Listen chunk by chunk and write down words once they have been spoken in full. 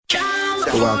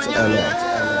Go out to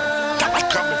LA.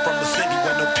 Coming from a city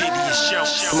where no pity is shown.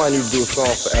 Somebody need to do a song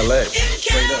for LA.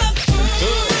 Straight up.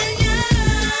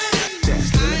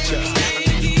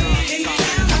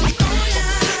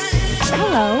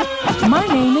 Hello, my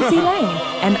name is Elaine,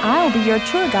 and I'll be your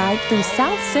tour guide through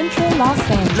South Central Los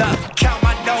Angeles. Look, count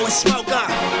my dough and smoke up.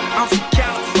 I'm from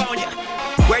California.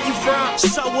 Where you from?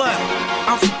 So what?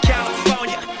 I'm from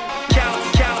California.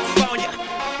 California.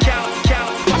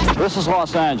 This is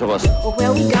Los Angeles. Well,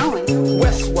 where we going?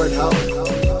 Westward Ho.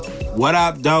 What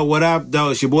up, though? What up,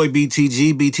 though? It's your boy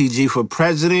BTG for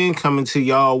President, coming to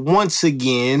y'all once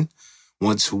again,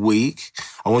 once a week.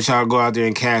 I want y'all to go out there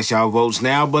and cast y'all votes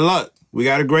now. But look, we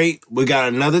got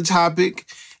another topic,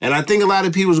 and I think a lot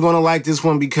of people's going to like this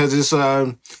one because it's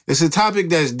a topic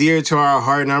that's dear to our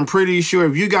heart, and I'm pretty sure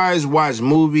if you guys watch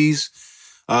movies,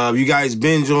 you guys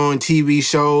binge on TV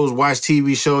shows, watch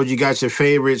TV shows, you got your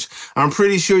favorites, I'm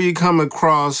pretty sure you come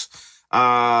across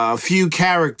a few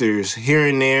characters here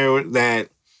and there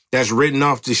that's written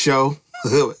off the show,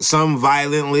 some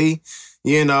violently,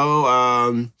 they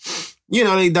die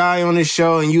on the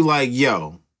show, and you like,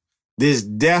 yo, this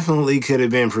definitely could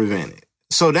have been prevented.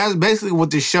 So that's basically what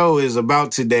the show is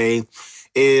about today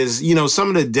is, some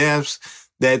of the deaths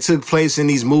that took place in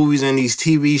these movies and these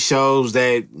TV shows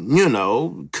that,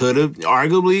 arguably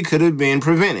could have been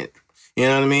prevented. You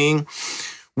know what I mean?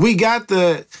 We got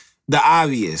the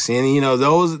obvious, and,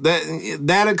 those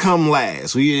that'll come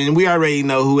last. We already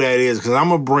know who that is because I'm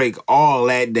going to break all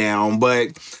that down.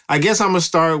 But I guess I'm going to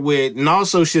start with, and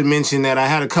also should mention that I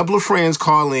had a couple of friends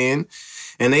call in,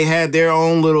 and they had their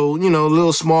own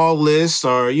little small list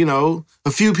or, a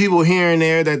few people here and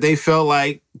there that they felt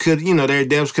like their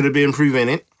deaths could have been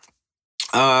prevented.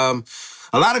 A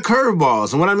lot of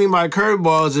curveballs. And what I mean by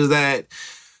curveballs is that,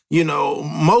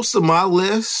 most of my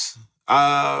list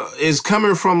is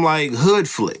coming from like hood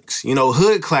flicks,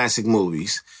 hood classic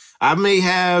movies. I may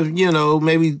have,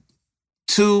 maybe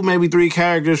 2, maybe 3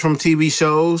 characters from TV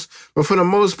shows, but for the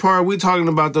most part, we're talking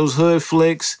about those hood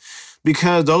flicks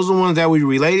because those are the ones that we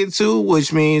related to,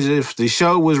 which means if the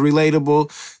show was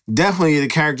relatable, definitely the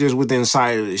characters within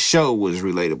inside of the show was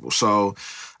relatable. So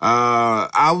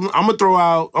I'm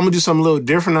gonna do something a little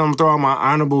different. I'm gonna throw out my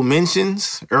honorable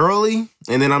mentions early,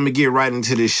 and then I'm gonna get right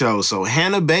into the show. So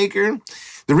Hannah Baker,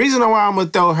 the reason why I'm gonna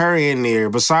throw her in there,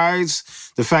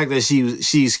 besides the fact that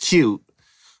she's cute,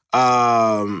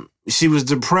 she was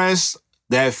depressed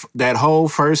that whole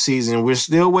first season. We're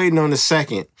still waiting on the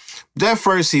second. That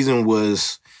first season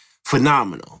was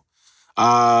phenomenal.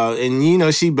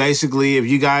 And she basically, if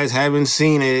you guys haven't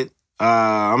seen it,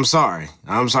 I'm sorry.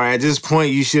 At this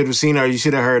point, you should have seen her. You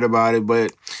should have heard about it.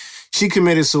 But she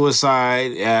committed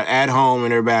suicide at home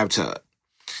in her bathtub.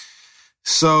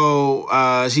 So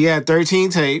she had 13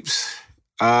 tapes,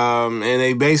 and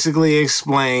they basically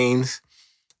explained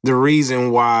the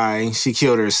reason why she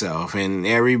killed herself and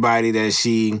everybody that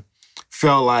she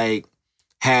felt like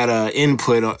had an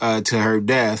input to her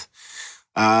death.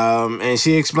 And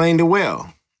she explained it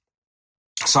well.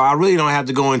 So I really don't have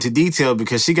to go into detail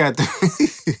because she got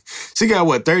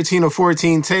 13 or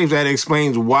 14 tapes that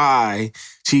explains why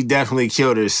she definitely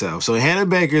killed herself. So Hannah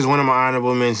Baker is one of my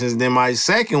honorable mentions. Then my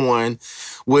second one,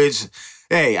 which,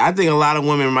 hey, I think a lot of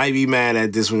women might be mad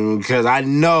at this one because I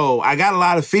know I got a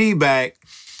lot of feedback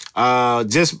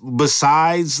just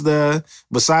besides the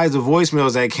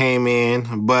voicemails that came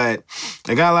in, but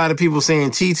I got a lot of people saying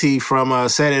TT from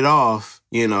Set It Off.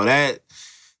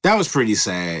 That was pretty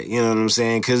sad. You know what I'm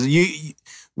saying? Because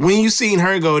when you seen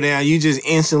her go down, you just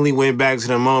instantly went back to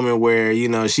the moment where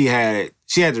she had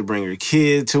to bring her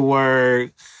kid to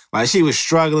work. Like she was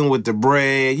struggling with the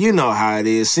bread. You know how it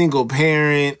is, single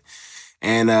parent.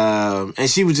 And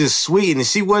she was just sweet, and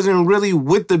she wasn't really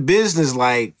with the business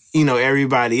like,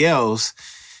 everybody else.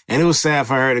 And it was sad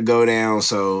for her to go down.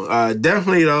 So,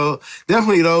 definitely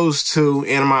those two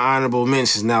in my honorable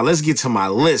mentions. Now let's get to my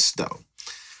list though.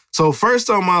 So first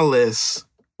on my list,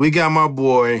 we got my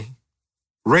boy,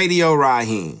 Radio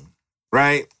Raheem,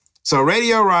 right? So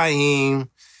Radio Raheem,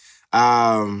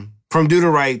 from Do the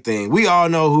Right Thing. We all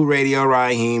know who Radio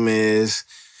Raheem is.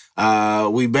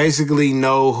 We basically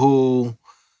know who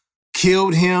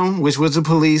killed him, which was the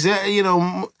police.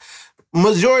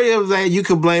 Majority of that you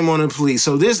could blame on the police.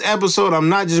 So this episode, I'm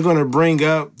not just going to bring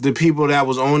up the people that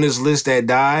was on this list that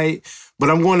died, but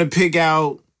I'm going to pick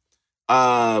out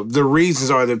the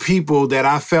reasons or the people that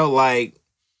I felt like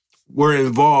were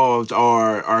involved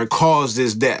or caused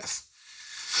this death.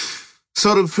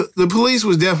 So the police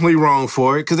was definitely wrong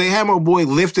for it because they had my boy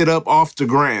lifted up off the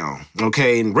ground,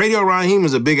 okay? And Radio Raheem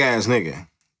is a big-ass nigga.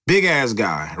 Big-ass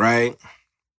guy, right?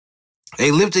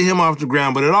 They lifted him off the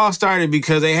ground, but it all started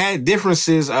because they had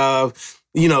differences of,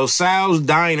 Sal's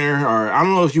Diner, or I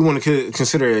don't know if you want to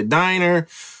consider it a diner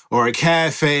or a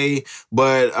cafe,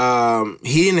 but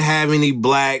he didn't have any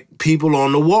black people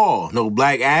on the wall. No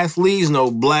black athletes, no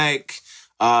black,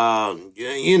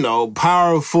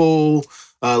 powerful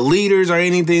leaders or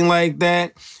anything like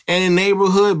that. And in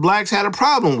neighborhood, blacks had a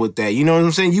problem with that. You know what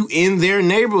I'm saying? You in their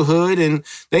neighborhood and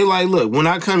they like, look, when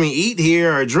I come and eat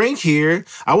here or drink here,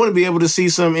 I want to be able to see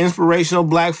some inspirational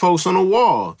black folks on the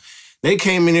wall. They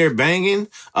came in there banging.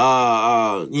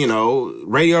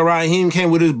 Radio Raheem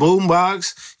came with his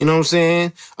boombox. You know what I'm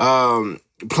saying?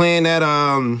 Playing that,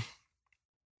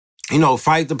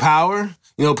 Fight the Power,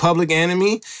 Public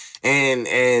Enemy.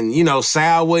 And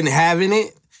Sal wasn't having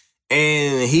it.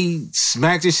 And he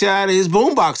smacked the shit out of his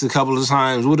boombox a couple of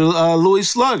times with a Louis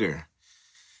Slugger.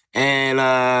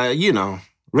 And,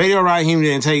 Radio Raheem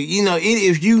didn't take,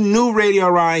 if you knew Radio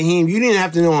Raheem, you didn't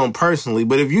have to know him personally,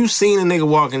 but if you seen a nigga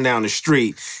walking down the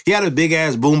street, he had a big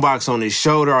ass boombox on his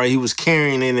shoulder or he was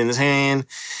carrying it in his hand,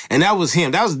 and that was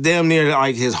him. That was damn near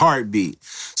like his heartbeat.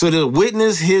 So to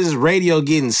witness his radio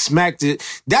getting smacked,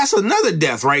 that's another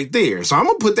death right there. So I'm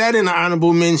going to put that in the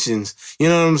honorable mentions. You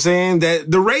know what I'm saying? That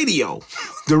the Radio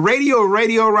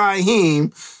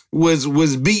Raheem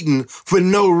was beaten for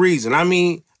no reason. I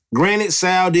mean, granted,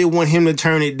 Sal did want him to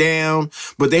turn it down,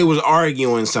 but they was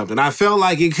arguing something. I felt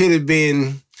like it could have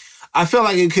been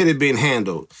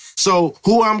handled. So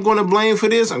who I'm going to blame for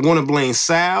this? I'm going to blame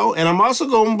Sal, and I'm also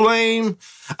going to blame,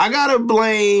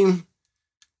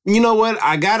 you know what?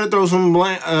 I got to throw some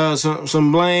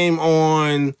blame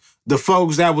on the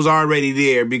folks that was already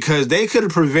there, because they could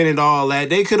have prevented all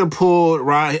that. They could have pulled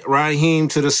Raheem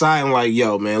to the side and like,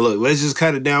 yo, man, look, let's just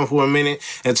cut it down for a minute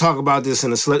and talk about this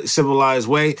in a civilized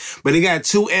way. But it got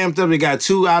too amped up. It got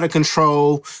too out of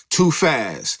control, too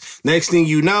fast. Next thing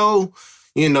you know,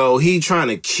 he trying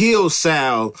to kill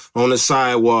Sal on the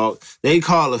sidewalk. They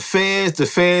call the feds. The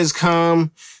feds come.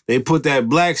 They put that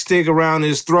black stick around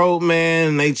his throat, man,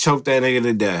 and they choke that nigga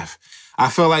to death. I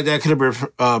felt like that could have been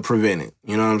prevented.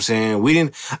 You know what I'm saying?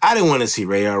 I didn't want to see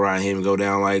Radio Raheem go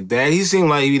down like that. He seemed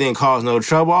like he didn't cause no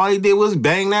trouble. All he did was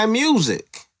bang that music.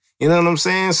 You know what I'm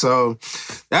saying? So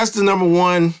that's the number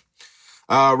one,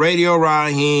 Radio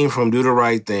Raheem from Do the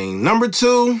Right Thing. Number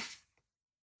two,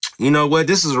 you know what?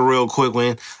 This is a real quick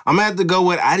one. I'm going to have to go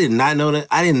with, I did not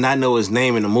know his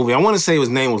name in the movie. I want to say his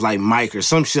name was like Mike or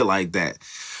some shit like that.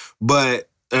 But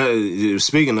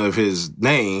speaking of his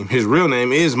name, his real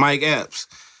name is Mike Epps.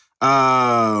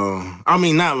 Not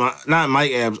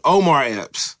Mike Epps, Omar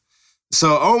Epps.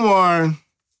 So Omar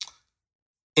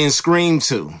in Scream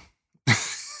 2.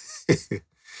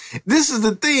 This is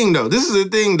the thing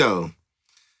though.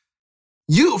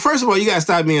 First of all, you gotta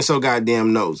stop being so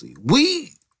goddamn nosy.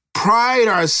 We pride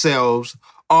ourselves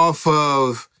off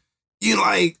of,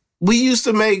 we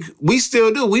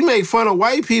still do. We make fun of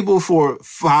white people for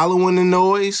following the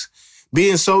noise,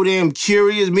 being so damn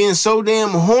curious, being so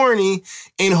damn horny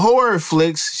in horror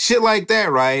flicks, shit like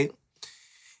that, right?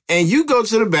 And you go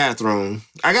to the bathroom.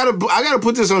 I gotta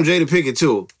put this on Jada Pinkett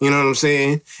too. You know what I'm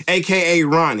saying? AKA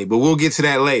Ronnie, but we'll get to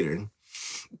that later.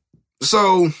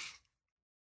 So,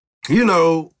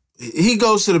 he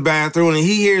goes to the bathroom and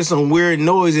he hears some weird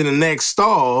noise in the next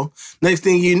stall. Next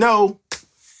thing you know,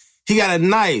 he got a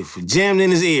knife jammed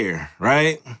in his ear,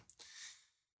 right?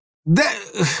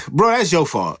 That's your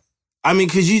fault. I mean,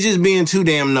 because you just being too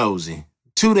damn nosy.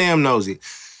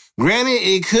 Granted,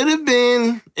 it could have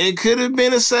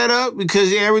been a setup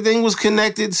because everything was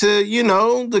connected to,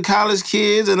 the college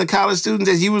kids and the college students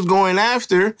that he was going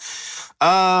after.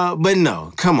 But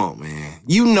no, come on, man.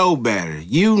 You know better.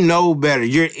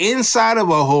 You're inside of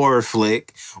a horror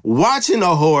flick, watching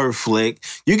a horror flick.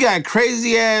 You got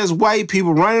crazy ass white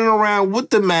people running around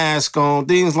with the mask on,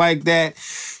 things like that.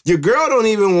 Your girl don't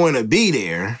even want to be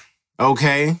there.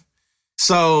 Okay.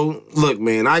 So look,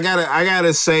 man, I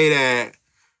gotta say that,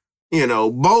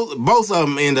 both of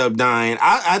them end up dying.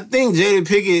 I think Jada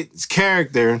Pinkett's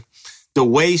character, the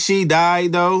way she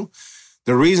died though,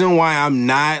 the reason why I'm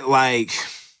not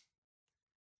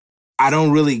I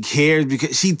don't really care is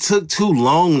because she took too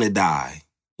long to die.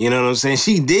 You know what I'm saying?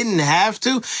 She didn't have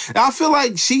to. I feel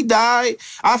like she died.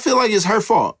 I feel like it's her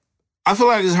fault. I feel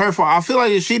like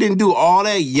if she didn't do all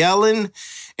that yelling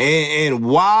and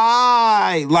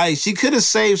why, she could have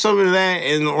saved some of that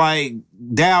and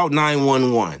dialed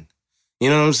 911. You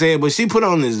know what I'm saying? But she put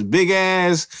on this big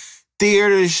ass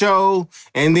theater show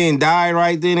and then died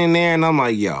right then and there. And I'm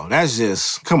like, yo, that's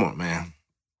just, come on, man.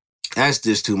 That's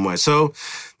just too much. So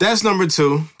that's number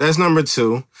two. Number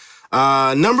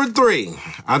three,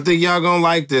 I think y'all gonna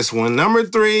like this one. Number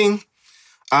three,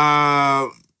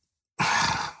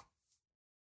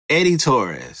 Eddie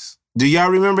Torres. Do y'all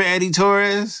remember Eddie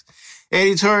Torres?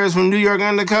 Eddie Torres from New York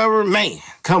Undercover? Man,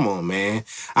 come on, man.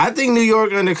 I think New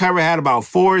York Undercover had about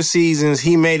 4 seasons.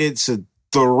 He made it to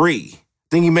 3. I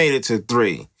think he made it to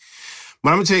 3. But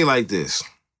I'm going to tell you like this,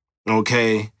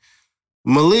 okay?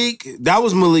 Malik, that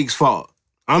was Malik's fault.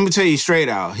 I'm going to tell you straight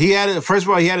out. First of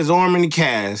all, he had his arm in the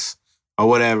cast or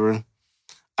whatever.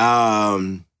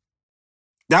 That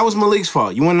was Malik's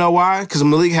fault. You want to know why? Because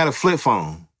Malik had a flip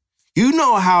phone. You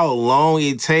know how long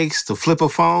it takes to flip a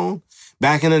phone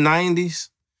back in the 90s?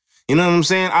 You know what I'm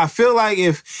saying? I feel like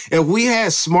if we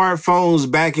had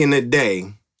smartphones back in the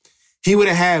day, he would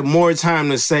have had more time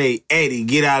to say, Eddie,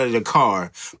 get out of the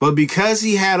car. But because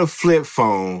he had a flip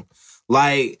phone,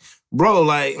 like, bro,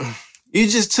 like, it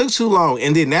just took too long.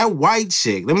 And then that white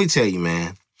chick, let me tell you,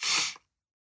 man,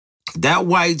 that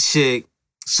white chick,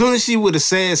 as soon as she would have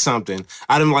said something,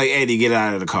 I'd have been like, Eddie, get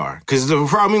out of the car. Because,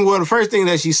 the first thing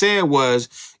that she said was,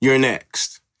 you're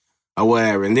next, or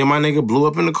whatever. And then my nigga blew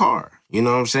up in the car. You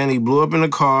know what I'm saying? He blew up in the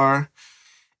car.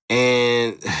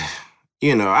 And,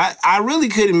 you know, I really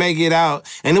couldn't make it out.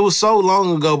 And it was so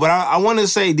long ago. But I want to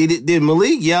say, did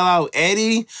Malik yell out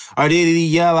Eddie? Or did he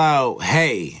yell out,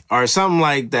 hey? Or something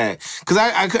like that? Because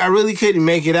I really couldn't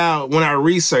make it out when I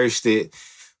researched it.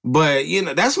 But, you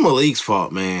know, that's Malik's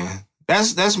fault, man.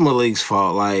 That's Malik's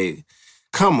fault. Like,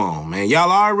 come on, man.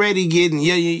 Y'all already getting,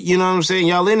 you know what I'm saying?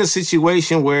 Y'all in a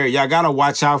situation where y'all got to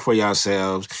watch out for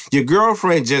yourselves. Your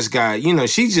girlfriend just got,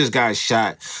 she just got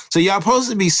shot. So y'all supposed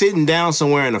to be sitting down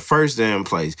somewhere in the first damn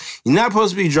place. You're not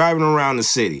supposed to be driving around the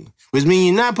city, which means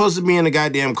you're not supposed to be in a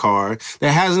goddamn car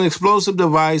that has an explosive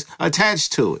device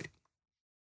attached to it.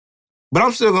 But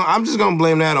I'm just going to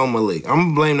blame that on Malik. I'm going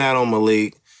to blame that on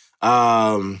Malik.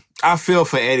 I feel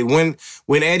for Eddie. When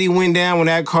Eddie went down, when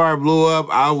that car blew up,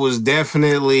 I was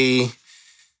definitely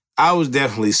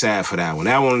sad for that one.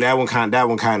 That one kind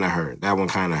of hurt. That one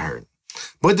kind of hurt.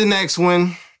 But the next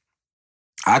one,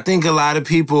 I think a lot of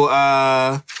people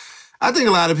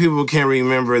can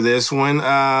remember this one.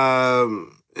 A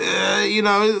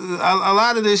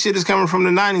lot of this shit is coming from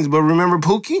the 90s. But remember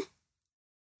Pookie?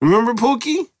 Remember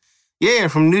Pookie? Yeah,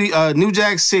 from New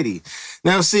Jack City.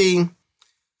 Now see.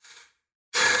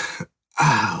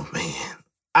 Oh man,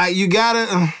 I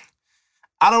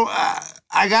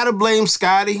gotta blame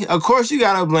Scotty. Of course, you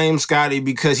gotta blame Scotty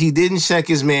because he didn't check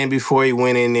his man before he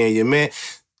went in there. Your man,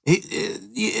 the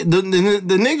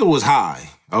nigga was high.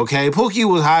 Okay, Pookie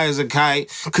was high as a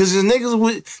kite because this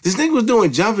nigga was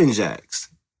doing jumping jacks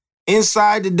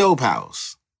inside the dope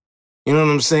house. You know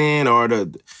what I'm saying? Or the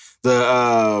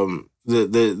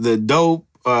dope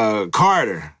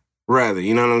Carter rather.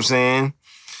 You know what I'm saying?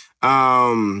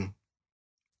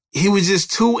 He was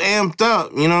just too amped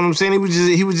up. You know what I'm saying? He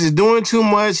was just doing too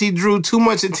much. He drew too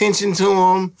much attention to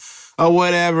him or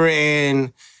whatever.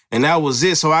 And that was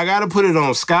it. So I got to put it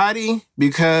on Scotty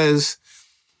because,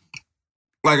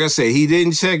 like I said, he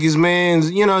didn't check his man's,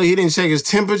 he didn't check his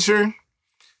temperature.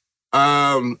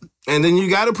 And then you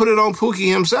got to put it on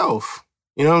Pookie himself.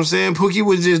 You know what I'm saying? Pookie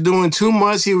was just doing too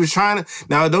much. He was trying to,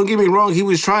 now don't get me wrong, he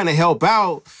was trying to help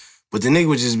out, but the nigga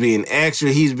was just being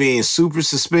extra. He's being super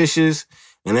suspicious.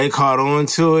 And they caught on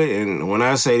to it. And when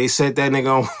I say they set that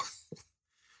nigga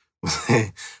on,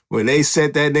 when they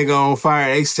set that nigga on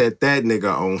fire, they set that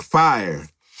nigga on fire.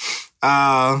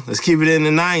 Let's keep it in the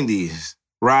 90s.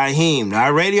 Raheem.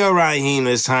 Not Radio Raheem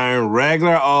this time.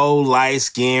 Regular old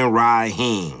light-skinned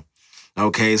Raheem.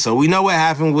 Okay, so we know what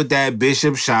happened with that.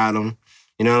 Bishop shot him.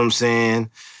 You know what I'm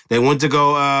saying? They went to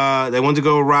go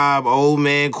rob old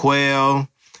man Quail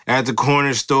at the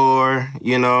corner store.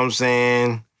 You know what I'm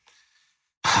saying?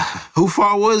 Who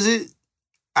fault was it?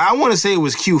 I want to say it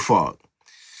was Q fault.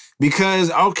 Because,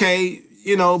 okay,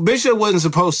 Bishop wasn't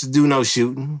supposed to do no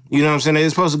shooting. You know what I'm saying? They were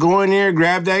supposed to go in there,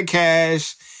 grab that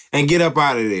cash, and get up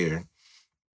out of there.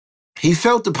 He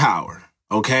felt the power,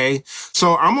 okay?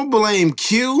 So I'm going to blame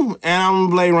Q and I'm going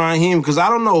to blame Raheem because I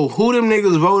don't know who them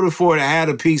niggas voted for to have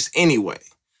a piece anyway.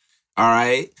 All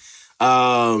right?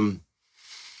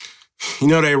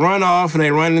 They run off and they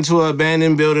run into an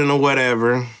abandoned building or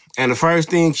whatever. And the first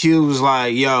thing Q was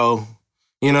like, yo,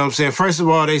 you know what I'm saying? First of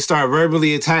all, they start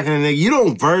verbally attacking the nigga. You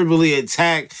don't verbally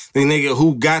attack the nigga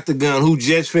who got the gun, who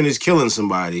just finished killing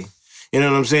somebody. You know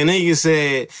what I'm saying? Nigga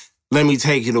said, let me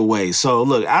take it away. So,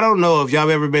 look, I don't know if y'all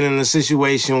ever been in a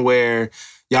situation where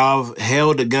y'all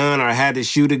held a gun or had to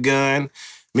shoot a gun.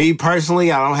 Me,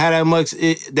 personally, I don't have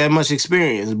that much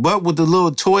experience. But with the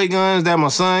little toy guns that my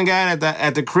son got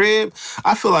at the crib,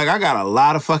 I feel like I got a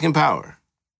lot of fucking power.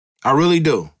 I really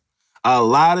do. A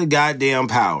lot of goddamn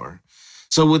power.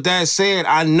 So with that said,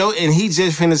 I know, and he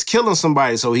just finished killing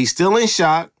somebody, so he's still in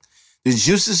shock. The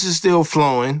juices is still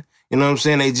flowing. You know what I'm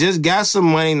saying? They just got some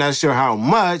money, not sure how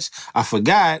much. I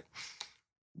forgot.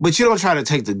 But you don't try to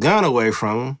take the gun away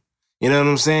from him. You know what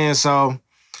I'm saying? So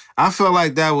I feel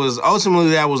like that was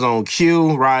on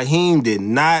cue. Raheem did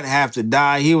not have to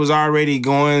die. He was already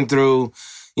going through,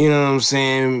 you know what I'm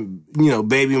saying,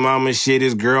 baby mama shit,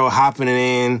 his girl hopping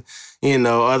in,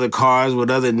 other cars with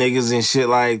other niggas and shit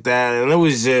like that. And it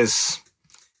was just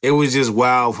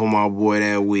wild for my boy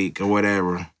that week or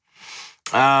whatever.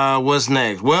 What's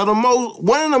next? Well,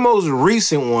 one of the most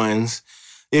recent ones,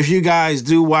 if you guys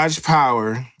do watch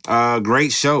Power,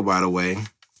 great show, by the way.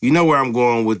 You know where I'm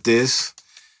going with this.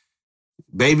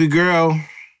 Baby girl,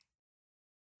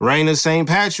 Raina St.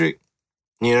 Patrick.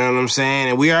 You know what I'm saying?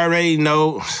 And we already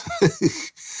know, the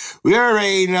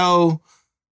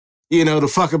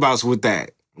fuckabouts with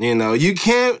that. You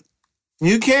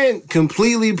can't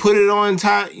completely put it on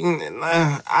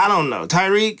I don't know.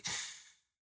 Tyreek,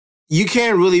 you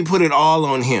can't really put it all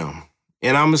on him.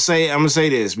 And I'm gonna say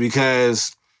this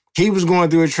because he was going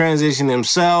through a transition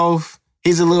himself.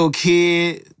 He's a little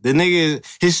kid. The nigga,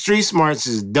 his street smarts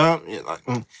is dumb.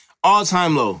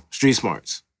 All-time low, street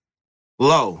smarts.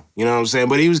 Low, you know what I'm saying?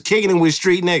 But he was kicking it with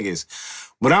street niggas.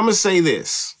 But I'm gonna say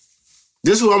this.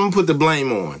 This is what I'm gonna put the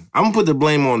blame on. I'm gonna put the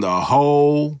blame on the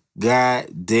whole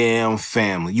goddamn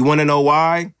family. You wanna know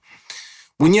why?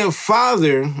 When your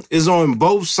father is on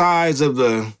both sides of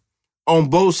the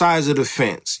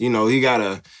fence, he got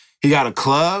a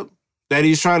club that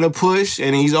he's trying to push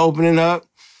and he's opening up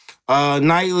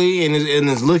nightly and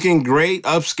it's looking great,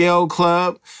 upscale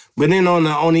club. But then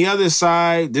on the other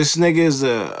side, this nigga is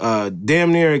a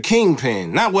damn near a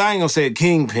kingpin. I ain't gonna say a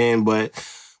kingpin, but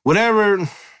whatever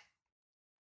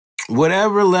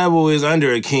level is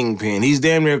under a kingpin, he's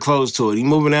damn near close to it. He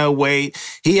moving that weight.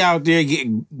 He out there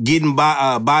getting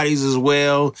bodies as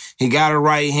well. He got a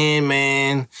right hand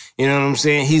man. You know what I'm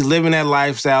saying? He's living that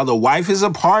lifestyle. The wife is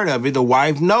a part of it. The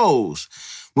wife knows.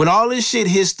 When all this shit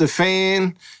hits the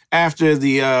fan after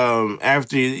the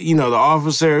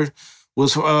officer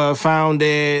was found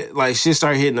dead, like shit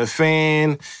started hitting the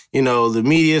fan. The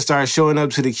media started showing up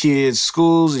to the kids'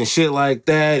 schools and shit like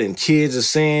that, and kids are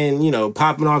saying,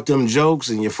 popping off them jokes,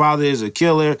 and your father is a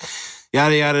killer,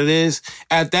 yada yada this.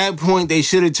 At that point, they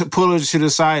should have pulled her to the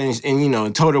side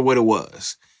and told her what it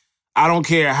was. I don't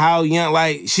care how young,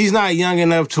 like she's not young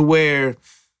enough to where.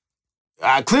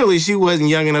 Clearly, she wasn't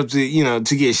young enough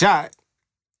to get shot.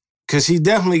 Because she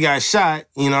definitely got shot,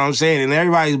 you know what I'm saying? And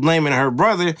everybody's blaming her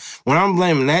brother when I'm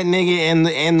blaming that nigga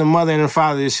and the mother and the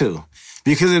father too.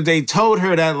 Because if they told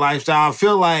her that lifestyle, I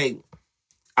feel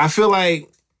like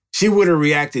she would have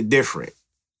reacted different.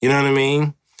 You know what I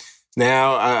mean?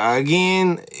 Now,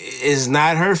 again, it's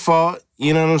not her fault.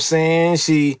 You know what I'm saying?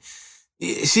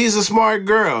 She's a smart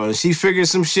girl. And she figured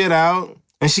some shit out.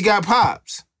 And she got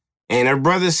pops. And her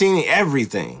brother seen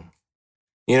everything.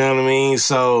 You know what I mean?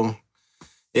 So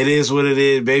it is what it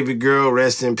is. Baby girl,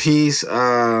 rest in peace.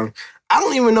 I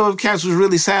don't even know if Cass was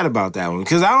really sad about that one.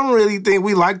 Because I don't really think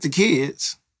we like the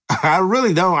kids. I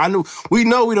really don't. We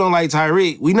know we don't like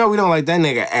Tyreek. We know we don't like that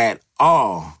nigga at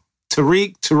all.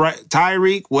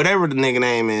 Tyreek, whatever the nigga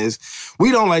name is.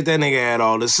 We don't like that nigga at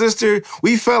all. The sister,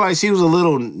 we felt like she was a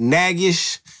little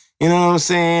naggish. You know what I'm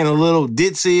saying? A little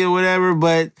ditzy or whatever.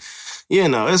 But,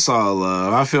 it's all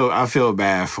love. I feel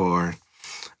bad for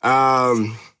her.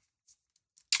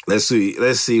 Let's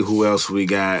see who else we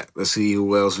got.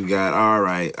 All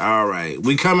right.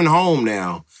 We coming home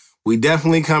now. We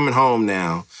definitely coming home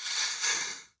now.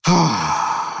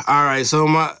 All right. So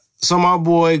my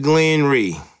boy Glenn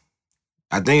Rhee.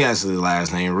 I think that's his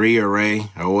last name, Rhee or Ray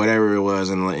or whatever it was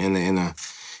in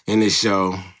the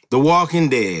show. The Walking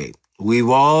Dead. We've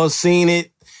all seen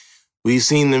it. We've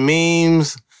seen the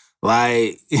memes.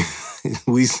 Like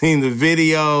we've seen the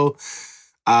video.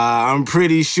 I'm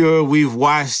pretty sure we've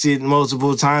watched it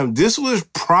multiple times. This was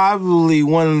probably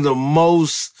one of the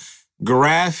most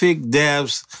graphic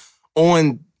deaths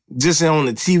on the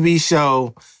TV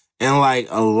show in like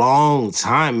a long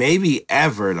time, maybe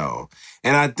ever though.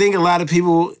 And I think a lot of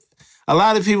people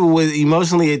were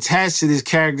emotionally attached to this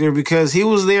character because he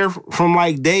was there from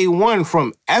like day one,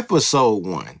 from episode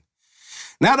 1.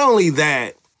 Not only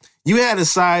that, you had a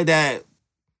side that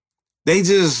they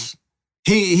just.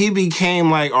 He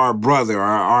became like our brother,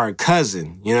 our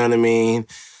cousin, you know what I mean?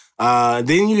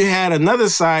 Then you had another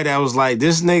side that was like,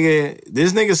 this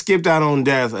nigga skipped out on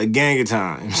death a gang of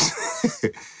times.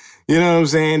 You know what I'm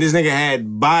saying? This nigga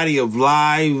had body of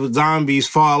live zombies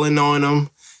falling on him.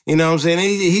 You know what I'm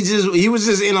saying? He was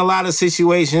just in a lot of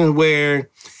situations where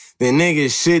the nigga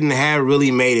shouldn't have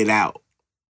really made it out.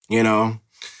 you know?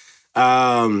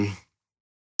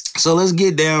 So let's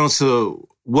get down to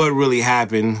what really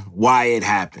happened, why it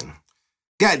happened.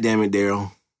 God damn it,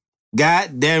 Daryl.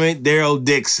 God damn it, Daryl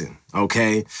Dixon,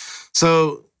 okay?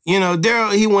 So, you know,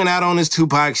 Daryl, he went out on his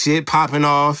Tupac shit, popping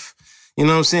off, you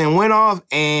know what I'm saying? Went off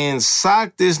and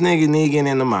socked this nigga Negan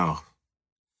in the mouth.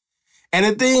 And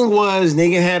the thing was,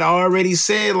 Negan had already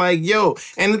said, like, yo,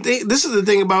 and this is the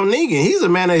thing about Negan. He's a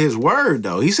man of his word,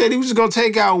 though. He said he was going to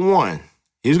take out one.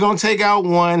 He was going to take out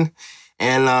one.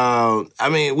 And, I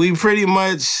mean, we pretty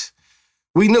much,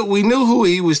 we knew who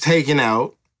he was taking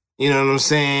out. You know what I'm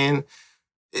saying?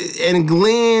 And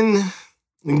Glenn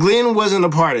wasn't a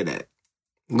part of that.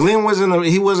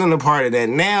 He wasn't a part of that.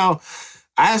 Now,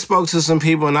 I spoke to some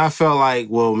people and I felt like,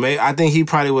 well, I think he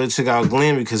probably would have took out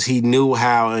Glenn because he knew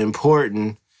how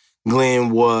important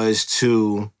Glenn was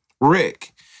to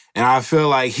Rick. And I feel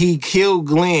like he killed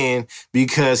Glenn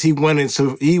because he wanted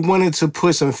to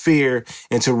put some fear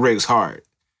into Rick's heart.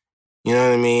 You know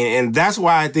what I mean? And that's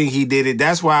why I think he did it.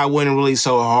 That's why I wasn't really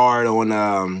so hard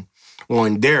on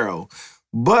Daryl.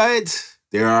 But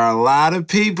there are a lot of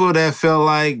people that felt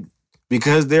like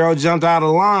because Daryl jumped out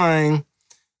of line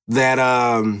that,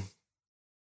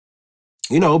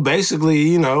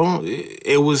 basically,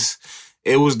 it was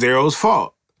Daryl's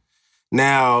fault.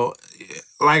 Now,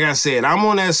 like I said, I'm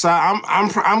on that side. I'm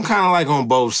kind of like on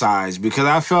both sides because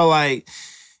I felt like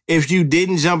if you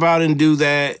didn't jump out and do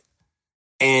that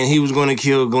and he was going to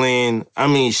kill Glenn, I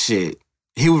mean, shit,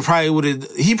 he probably would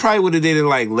have did it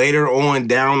like later on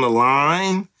down the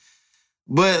line.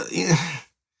 But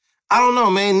I don't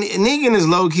know, man. Negan is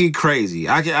low key crazy.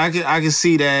 I can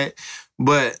see that,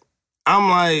 but I'm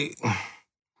like,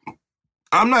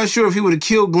 I'm not sure if he would have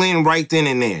killed Glenn right then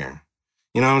and there.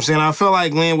 You know what I'm saying? I felt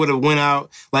like Glenn would have went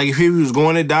out, like if he was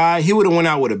going to die, he would have went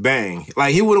out with a bang.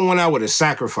 Like he would have went out with a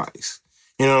sacrifice.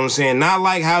 You know what I'm saying? Not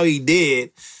like how he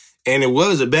did, and it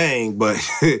was a bang, but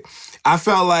I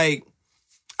felt like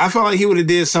he would have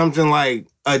did something like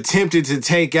attempted to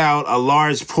take out a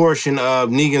large portion of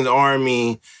Negan's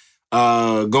army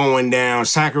going down,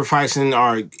 sacrificing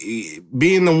or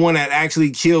being the one that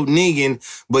actually killed Negan,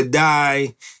 but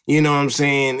die, you know what I'm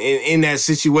saying, in that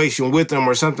situation with him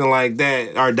or something like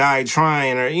that, or die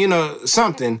trying or,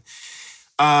 something.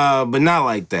 But not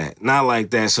like that. Not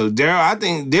like that. So I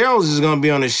think Daryl's is going to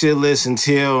be on the shit list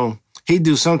until he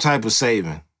do some type of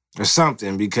saving or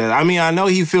something, because, I mean, I know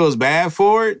he feels bad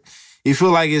for it. He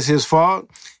feel like it's his fault.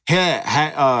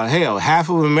 Hell, half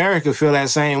of America feel that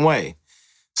same way.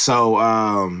 So,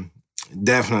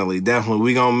 definitely,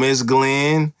 we gonna miss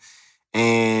Glenn,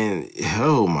 and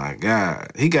oh my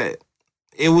God, it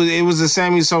was a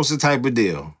Sammy Sosa type of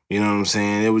deal. You know what I'm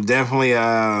saying? It was definitely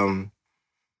a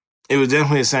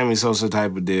Sammy Sosa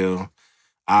type of deal.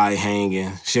 Eye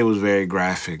hanging, shit was very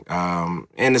graphic.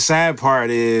 And the sad part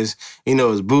is,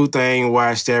 his boo thing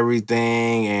watched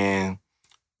everything, and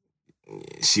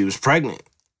she was pregnant.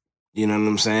 You know what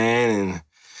I'm saying? And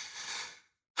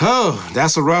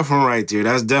that's a rough one right there.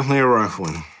 That's definitely a rough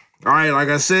one. All right, like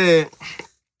I said,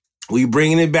 we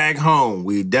bringing it back home.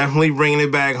 We definitely bringing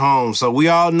it back home. So we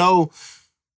all know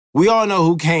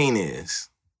who Kane is.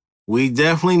 We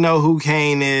definitely know who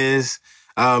Kane is.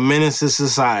 Menace to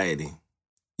Society.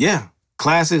 Yeah,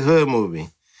 classic hood movie.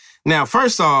 Now,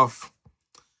 first off,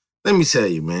 let me tell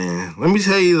you, man. Let me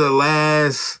tell you the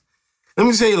last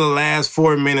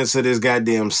 4 minutes of this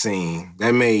goddamn scene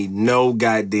that made no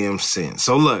goddamn sense.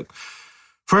 So look,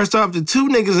 first off, the two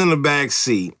niggas in the back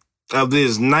seat of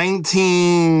this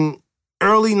early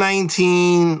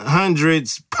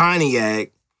 1900s Pontiac,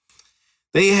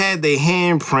 they had their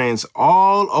handprints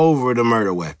all over the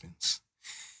murder weapons.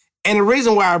 And the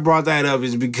reason why I brought that up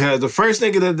is because the first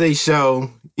nigga that they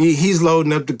show, he's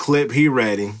loading up the clip, he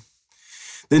ready.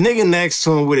 The nigga next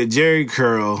to him with a jerry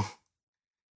curl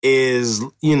is,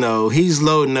 he's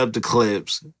loading up the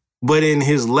clips, but in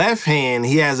his left hand,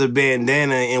 he has a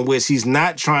bandana in which he's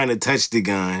not trying to touch the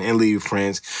gun and leave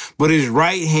prints, but his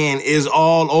right hand is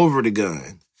all over the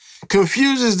gun.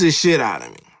 Confuses the shit out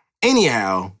of me.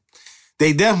 Anyhow,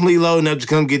 they definitely loading up to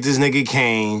come get this nigga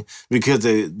Kane because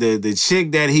the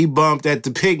chick that he bumped at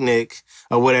the picnic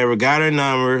or whatever got her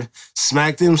number,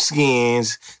 smacked them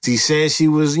skins. She said she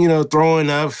was,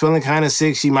 throwing up, feeling kind of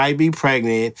sick. She might be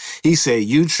pregnant. He said,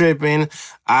 you tripping.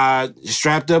 I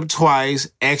strapped up twice,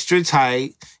 extra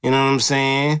tight. You know what I'm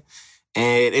saying?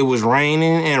 And it was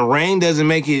raining, and rain doesn't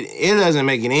make it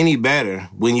any better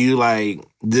when you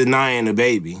denying the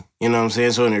baby. You know what I'm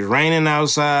saying? So when it's raining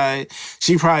outside,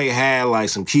 she probably had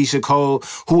some Keisha Cole.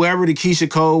 Whoever the Keisha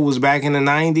Cole was back in the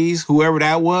 90s, whoever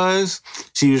that was,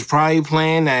 she was probably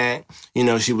playing that.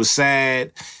 She was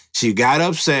sad. She got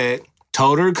upset.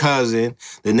 told her cousin,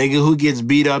 the nigga who gets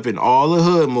beat up in all the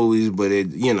hood movies, but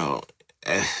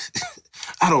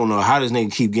I don't know how this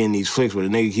nigga keep getting these flicks where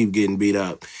the nigga keep getting beat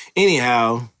up.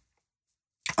 Anyhow,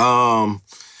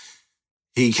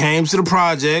 he came to the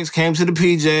projects, came to the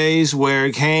PJs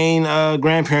where Kane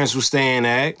grandparents were staying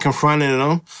at, confronted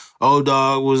him. Old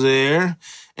Dog was there,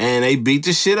 and they beat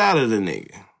the shit out of the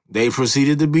nigga. They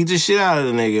proceeded to beat the shit out of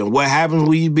the nigga. And what happens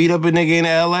when you beat up a nigga in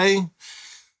L.A.?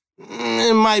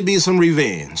 It might be some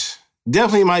revenge.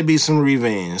 Definitely might be some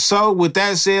revenge. So with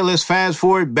that said, let's fast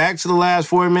forward back to the last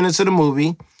 4 minutes of the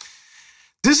movie.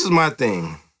 This is my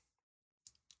thing.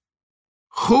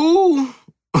 Who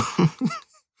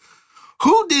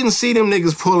didn't see them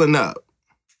niggas pulling up?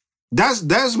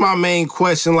 That's my main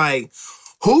question. Like,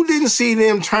 who didn't see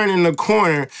them turning the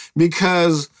corner?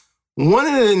 Because one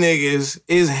of the niggas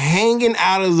is hanging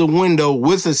out of the window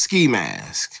with a ski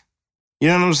mask. You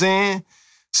know what I'm saying?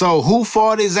 So who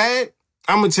fault is that?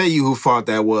 I'm going to tell you who fault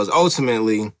that was.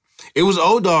 Ultimately, it was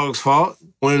Old Dog's fault.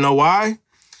 Want to know why?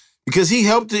 Because he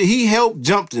helped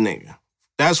jump the nigga.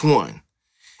 That's one.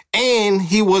 And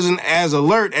he wasn't as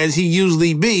alert as he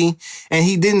usually be, and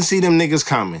he didn't see them niggas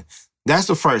coming. That's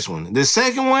the first one. The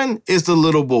second one is the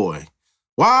little boy.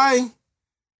 Why?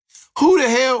 Who the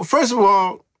hell? First of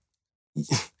all,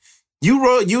 you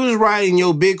was riding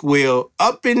your big wheel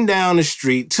up and down the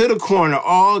street to the corner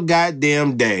all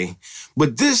goddamn day.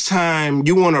 But this time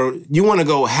you wanna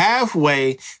go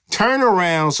halfway, turn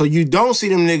around so you don't see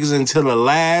them niggas until the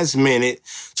last minute,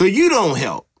 so you don't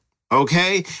help.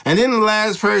 Okay? And then the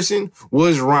last person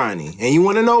was Ronnie. And you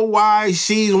wanna know why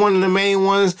she's one of the main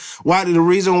ones? The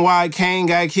reason why Kane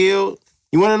got killed?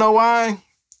 You wanna know why?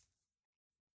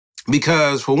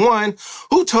 Because, for one,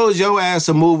 who told your ass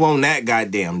to move on that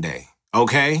goddamn day?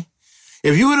 Okay?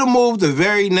 If you would have moved the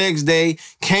very next day,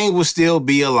 Kane would still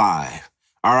be alive.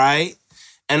 All right?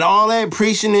 And all that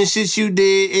preaching and shit you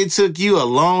did, it took you a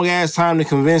long-ass time to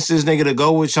convince this nigga to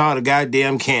go with y'all to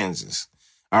goddamn Kansas.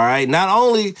 All right? Not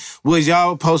only was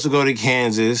y'all supposed to go to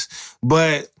Kansas,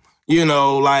 but, you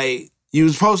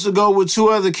was supposed to go with two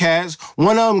other cats.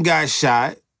 One of them got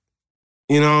shot.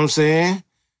 You know what I'm saying?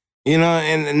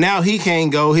 And now he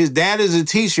can't go. His dad is a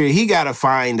teacher. He got to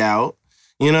find out.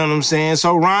 You know what I'm saying?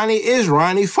 So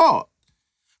Ronnie's fault.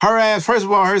 Her ass, first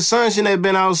of all, her son shouldn't have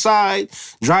been outside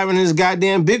driving his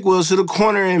goddamn big wheels to the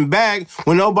corner and back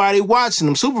when nobody watching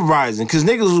them, supervising, because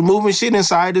niggas was moving shit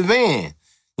inside the van.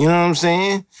 You know what I'm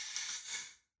saying?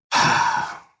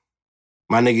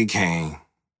 My nigga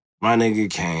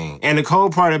Kane. And the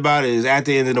cold part about it is at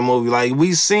the end of the movie, like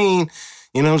we seen,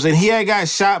 you know what I'm saying? He had got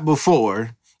shot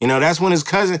before. That's when his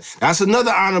cousin, that's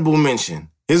another honorable mention.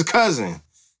 His cousin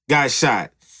got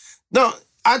shot. No,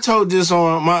 I told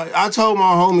my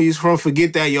homies from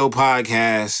Forget That Yo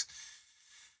podcast,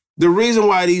 the reason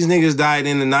why these niggas died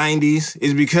in the 90s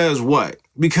is because what?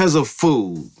 Because of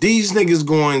food. These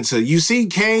niggas you see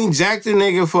Kane jack the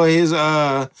nigga for his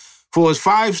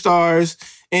 5 stars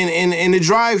in the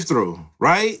drive-thru,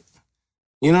 right?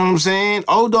 You know what I'm saying?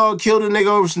 Old Dog killed a nigga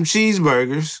over some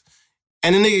cheeseburgers.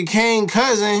 And the nigga Kane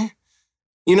cousin,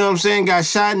 you know what I'm saying, got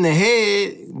shot in the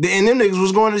head, and them niggas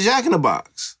was going to Jack in the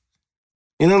Box.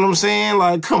 You know what I'm saying?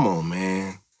 Like, come on,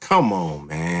 man.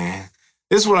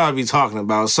 This is what I be talking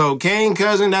about. So, Kane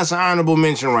cousin, that's an honorable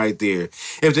mention right there.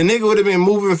 If the nigga would have been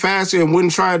moving faster and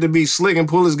wouldn't try to be slick and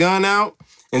pull his gun out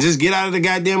and just get out of the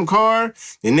goddamn car,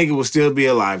 the nigga would still be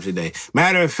alive today.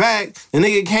 Matter of fact, the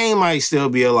nigga Kane might still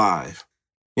be alive.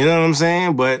 You know what I'm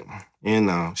saying? But,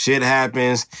 shit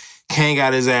happens. Kane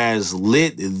got his ass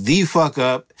lit the fuck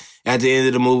up at the end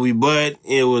of the movie, but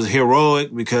it was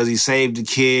heroic because he saved the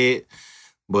kid.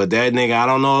 But that nigga, I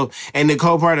don't know. And the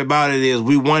cool part about it is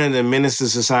we wanted the Menace to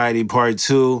Society Part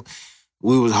 2.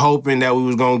 We was hoping that we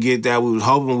was going to get that. We was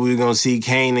hoping we were going to see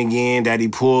Kane again, that he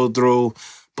pulled through.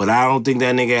 But I don't think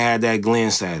that nigga had that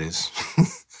Glenn status.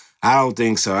 I don't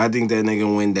think so. I think that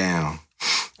nigga went down.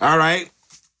 All right.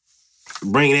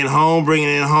 Bringing it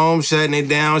home, shutting it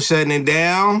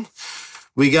down.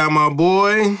 We got my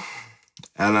boy,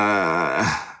 and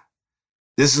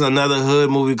this is another hood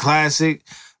movie classic.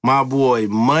 My boy,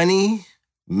 Money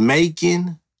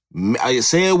Making,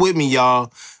 say it with me,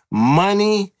 y'all.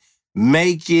 Money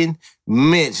Making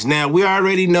Mitch. Now, we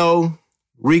already know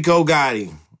Rico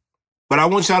Gotti, but I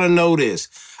want y'all to know this.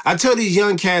 I tell these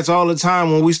young cats all the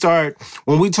time when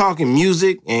we talking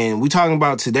music and we talking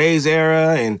about today's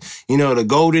era and, the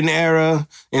golden era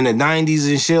in the 90s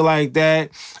and shit like that.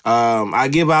 I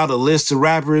give out a list of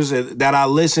rappers that I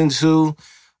listen to,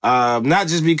 not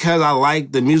just because I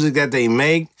like the music that they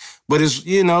make, But it's,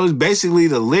 it's basically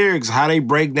the lyrics, how they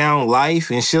break down life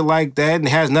and shit like that. And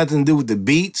it has nothing to do with the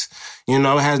beats. It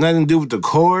has nothing to do with the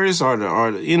chorus or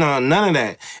none of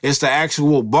that. It's the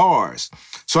actual bars.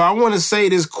 So I want to say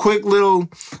these quick few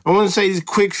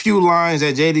lines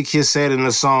that Jadakiss said in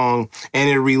the song, and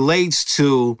it relates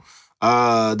to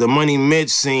the Money Mitch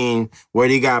scene where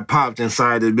he got popped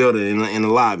inside the building in the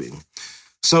lobby.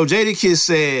 So Jadakiss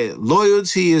said,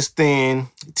 loyalty is thin,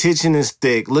 tension is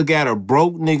thick. Look at a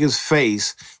broke nigga's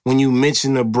face when you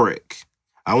mention a brick.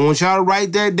 I want y'all to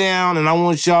write that down, and I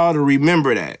want y'all to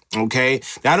remember that, okay?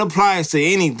 That applies to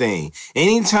anything.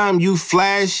 Anytime you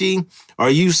flashy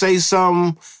or you say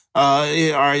something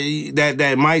or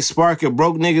that might spark a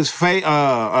broke nigga's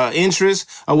interest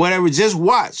or whatever, just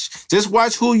watch. Just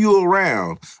watch who you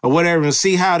around or whatever and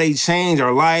see how they change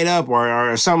or light up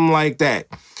or something like that.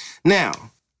 Now,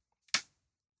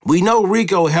 we know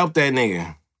Rico helped that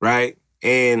nigga, right?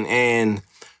 And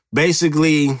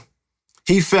basically,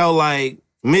 Mitch felt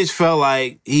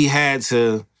like he had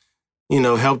to,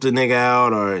 help the nigga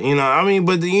out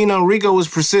but Rico was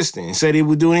persistent. He said he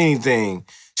would do anything,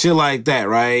 shit like that,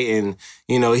 right? And,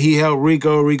 he helped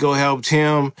Rico. Rico helped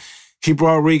him. He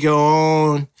brought Rico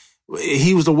on.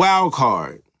 He was the wild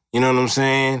card. You know what I'm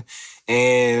saying?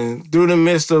 And through the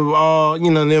midst of all,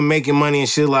 them making money and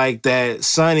shit like that,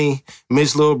 Sonny,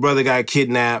 Mitch's little brother, got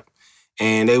kidnapped.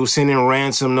 And they were sending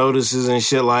ransom notices and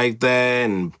shit like that.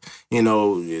 And,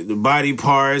 the body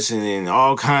parts and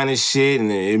all kind of shit.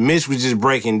 And Mitch was just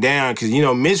breaking down because,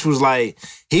 Mitch was like,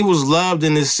 he was loved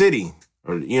in the city.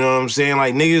 Or, you know what I'm saying?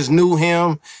 Like, niggas knew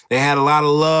him. They had a lot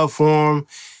of love for him.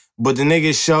 But the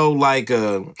niggas showed like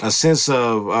a sense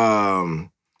of,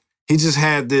 he just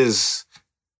had this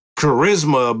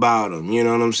charisma about him, you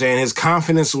know what I'm saying? His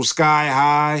confidence was sky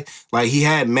high, like he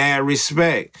had mad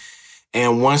respect.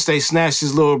 And once they snatched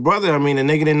his little brother, the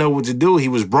nigga didn't know what to do. He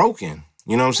was broken.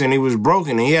 You know what I'm saying? He was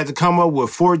broken, and he had to come up with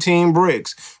 14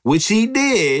 bricks, which he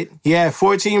did. He had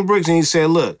 14 bricks, and he said,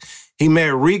 look, he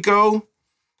met Rico,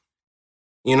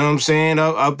 you know what I'm saying,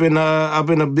 up in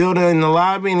the building in the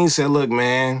lobby, and he said, look,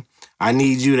 man, I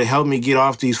need you to help me get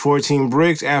off these 14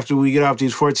 bricks. After we get off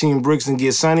these 14 bricks and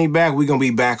get Sonny back, we're going to be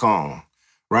back on,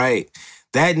 right?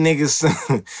 That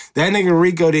nigga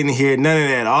Rico didn't hear none of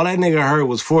that. All that nigga heard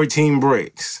was 14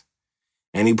 bricks.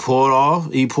 And he pulled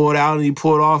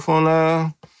off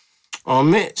on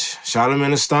Mitch. Shot him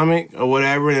in the stomach or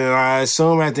whatever. And I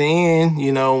assume at the end,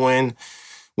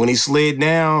 when he slid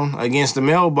down against the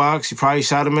mailbox, he probably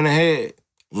shot him in the head.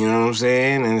 You know what I'm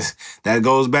saying? And that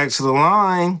goes back to the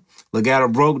line. Look at a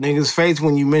broke nigga's face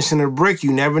when you mention a brick.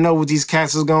 You never know what these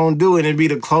cats is gonna do, and it be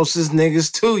the closest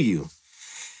niggas to you.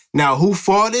 Now, who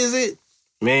fault is it?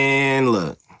 Man,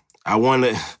 look,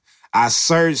 I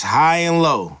searched high and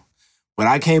low, but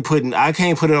I can't put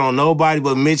it on nobody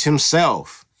but Mitch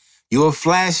himself. You a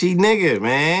flashy nigga,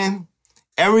 man.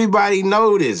 Everybody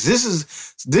know this.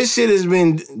 This shit has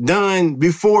been done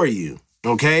before you,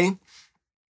 okay?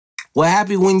 What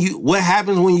happens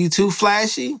when you too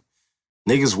flashy?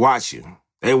 Niggas watch you.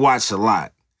 They watch a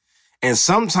lot. And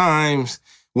sometimes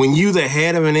when you the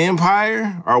head of an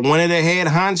empire or one of the head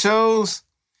honchos,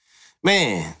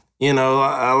 man, a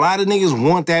lot of niggas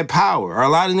want that power, or a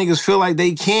lot of niggas feel like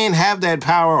they can have that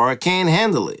power or can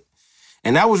handle it.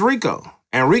 And that was Rico.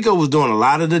 And Rico was doing a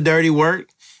lot of the dirty work,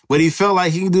 but he felt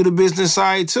like he could do the business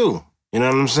side too. You know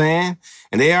what I'm saying?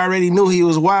 And they already knew he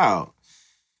was wild.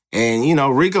 And,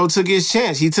 Rico took his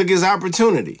chance. He took his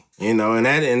opportunity, and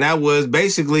that was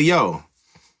basically,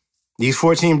 these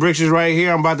 14 bricks is right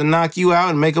here. I'm about to knock you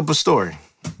out and make up a story.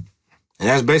 And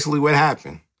that's basically what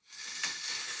happened.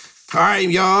 All right,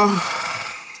 y'all.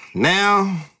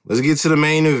 Now, let's get to the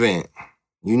main event.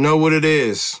 You know what it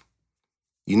is.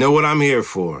 You know what I'm here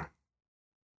for.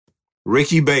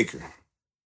 Ricky Baker.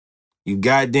 You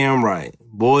goddamn right.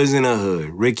 Boys in the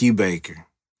Hood, Ricky Baker.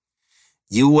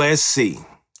 USC.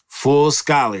 Full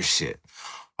scholarship.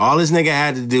 All this nigga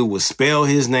had to do was spell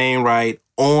his name right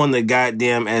on the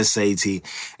goddamn SAT.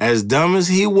 As dumb as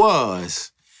he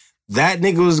was, that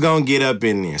nigga was gonna get up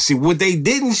in there. See, what they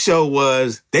didn't show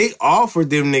was they offered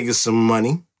them niggas some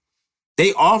money.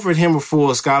 They offered him a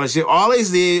full scholarship. All they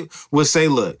did was say,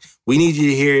 look, we need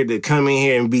you to come in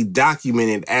here and be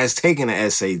documented as taking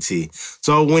an SAT.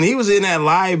 So when he was in that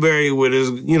library with his,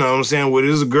 with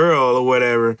his girl or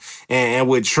whatever, and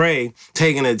with Trey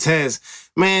taking a test,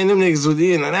 man, them niggas was,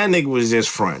 that nigga was just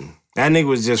fronting. That nigga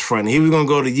was just fronting. He was going to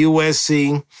go to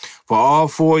USC for all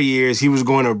 4 years. He was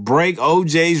going to break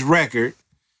OJ's record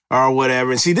or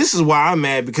whatever. And see, this is why I'm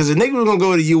mad, because the nigga was going to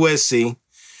go to USC,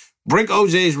 break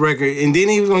OJ's record, and then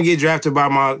he was going to get drafted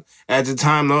by at the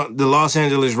time, the Los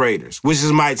Angeles Raiders, which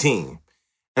is my team.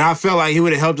 And And I felt like he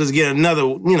would have helped us get another,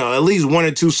 at least 1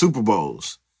 or 2 Super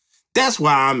Bowls. That's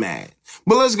why I'm mad.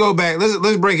 But let's go back.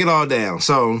 Let's break it all down.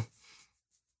 So,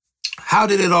 how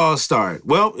did it all start?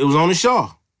 Well, it was on the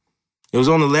Shaw. It was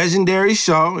on the legendary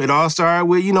Shaw. It all started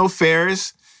with,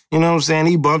 Ferris. You know what I'm saying?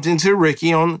 He bumped into Ricky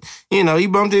he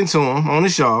bumped into him on the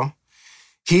Shaw.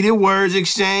 Heated words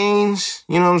exchange.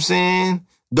 You know what I'm saying?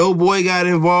 Doughboy got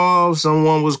involved.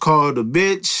 Someone was called a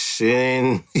bitch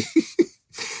and,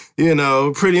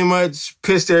 pretty much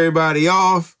pissed everybody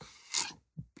off.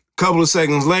 Couple of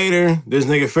seconds later, this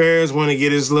nigga Ferris want to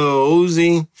get his little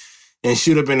Uzi and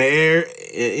shoot up in the air.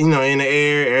 In the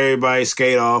air, everybody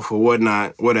skate off or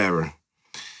whatnot, whatever.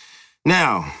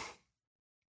 Now,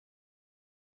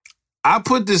 I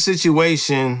put the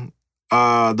situation,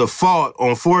 the fault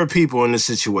on 4 people in this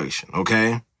situation,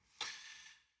 okay?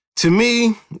 To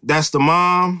me, that's the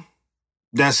mom,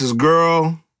 that's his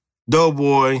girl,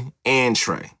 Doughboy, and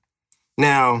Trey.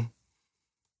 Now,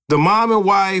 the mom and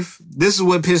wife, this is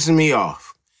what pisses me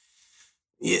off.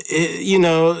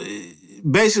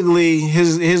 Basically,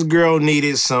 his girl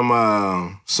needed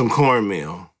some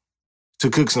cornmeal to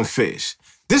cook some fish.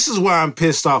 This is why I'm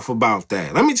pissed off about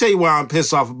that. Let me tell you why I'm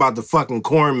pissed off about the fucking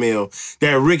cornmeal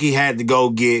that Ricky had to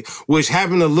go get, which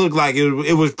happened to look like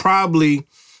it was probably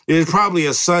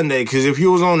a Sunday, because if he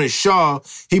was on the Shaw,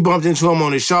 he bumped into him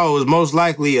on the Shaw, it was most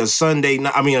likely a Saturday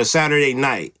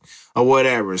night or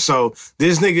whatever. So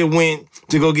this nigga went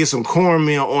to go get some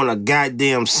cornmeal on a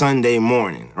goddamn Sunday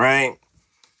morning, right?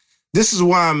 This is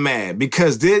why I'm mad,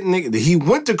 because this nigga, he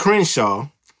went to Crenshaw.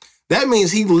 That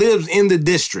means he lives in the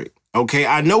district. Okay,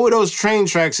 I know where those train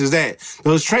tracks is at.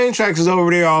 Those train tracks is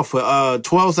over there off of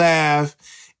 12th Ave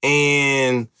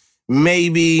and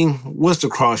maybe, what's the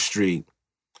cross street?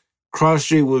 Cross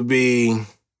street would be,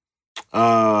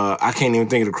 I can't even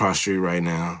think of the cross street right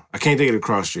now. I can't think of the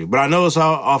cross street, but I know it's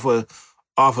all off of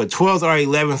 12th or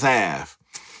 11th Ave.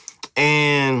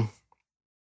 And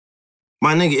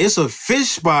my nigga, it's a fish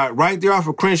spot right there off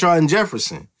of Crenshaw and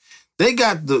Jefferson. They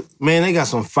got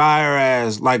some fire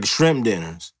ass like shrimp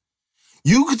dinners.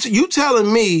 You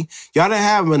telling me y'all didn't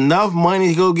have enough money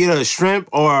to go get a shrimp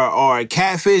or a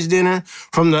catfish dinner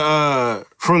from the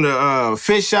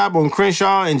fish shop on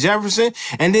Crenshaw and Jefferson,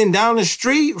 and then down the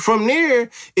street from there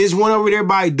is one over there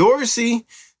by Dorsey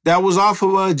that was off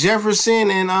of Jefferson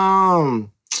and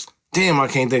damn, I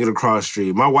can't think of the cross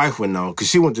street. My wife would know because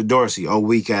she went to Dorsey, a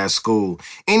weak ass school.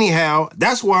 Anyhow,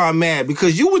 that's why I'm mad,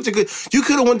 because you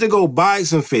could have went to go buy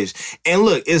some fish, and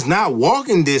look, it's not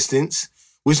walking distance,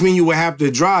 which means you would have to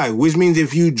drive, which means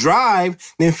if you drive,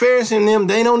 then Ferris and them,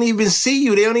 they don't even see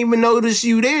you. They don't even notice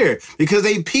you there because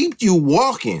they peeped you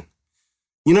walking.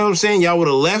 You know what I'm saying? Y'all would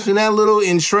have left in that little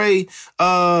Trey,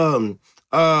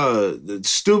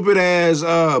 stupid ass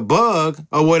bug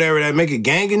or whatever that make a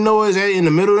ganging noise in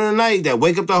the middle of the night that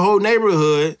wake up the whole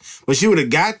neighborhood. But she would have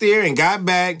got there and got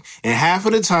back in half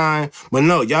of the time. But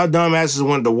no, y'all dumbasses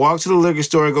wanted to walk to the liquor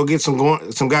store and go get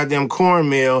some goddamn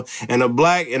cornmeal and a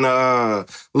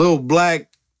little black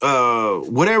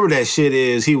whatever that shit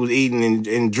is he was eating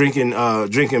and drinking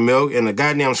milk and a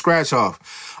goddamn scratch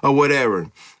off or whatever.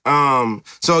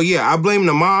 So yeah, I blame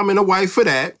the mom and the wife for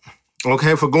that.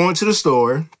 Okay, for going to the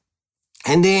store.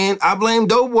 And then I blame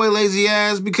Doughboy lazy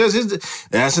ass because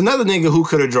that's another nigga who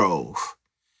could have drove.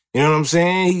 You know what I'm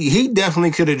saying? He definitely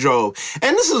could have drove.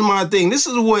 And this is my thing. This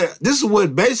is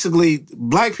what basically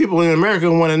black people in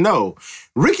America want to know.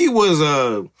 Ricky was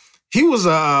a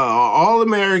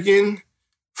all-American,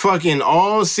 fucking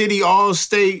all-city,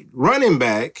 all-state running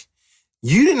back.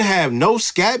 You didn't have no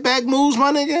scat back moves,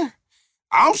 my nigga?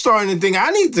 I'm starting to think I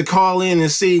need to call in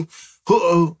and see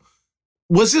who...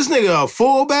 Was this nigga a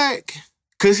fullback?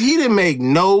 Because he didn't make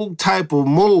no type of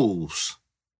moves.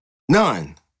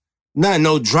 None.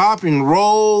 No drop and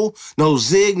roll, no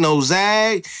zig, no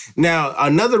zag. Now,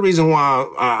 another reason why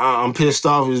I'm pissed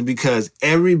off is because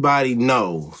everybody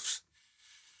knows.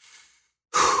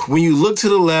 When you look to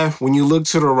the left, when you look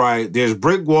to the right, there's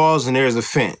brick walls and there's a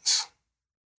fence.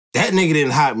 That nigga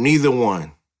didn't hop neither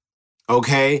one.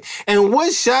 Okay? And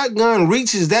what shotgun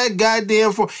reaches that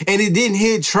goddamn far? And it didn't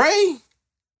hit Trey?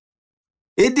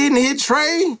 It didn't hit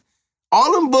Trey?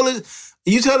 All them bullets,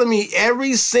 you telling me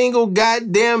every single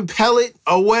goddamn pellet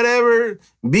or whatever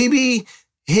BB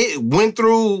went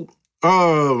through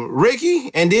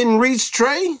Ricky and didn't reach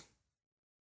Trey?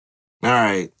 All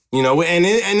right. You know, and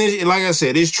like I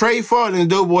said, it's Trey's fault and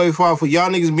Doughboy's fault for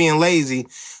y'all niggas being lazy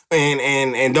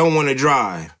and don't want to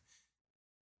drive.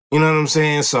 You know what I'm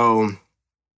saying? So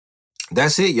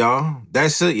that's it, y'all.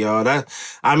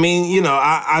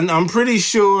 I'm pretty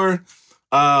sure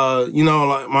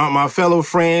like my fellow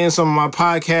friends, some of my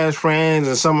podcast friends,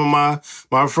 and some of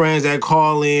my friends that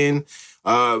call in,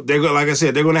 like I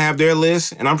said, they're gonna have their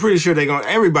list, and I'm pretty sure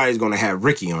everybody's gonna have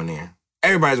Ricky on there.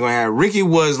 Everybody's gonna have Ricky.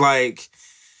 Was like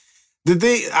the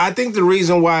thing. I think the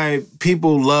reason why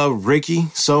people love Ricky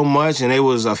so much, and they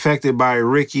was affected by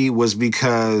Ricky, was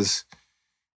because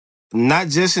not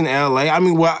just in LA. I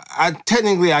mean,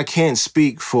 I can't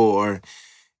speak for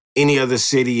any other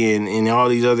city in all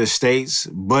these other states,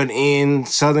 but in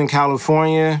Southern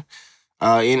California,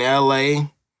 in LA,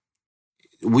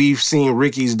 we've seen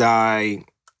Rickies die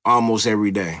almost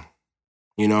every day.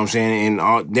 You know what I'm saying? In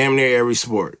damn near every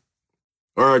sport,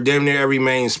 or damn near every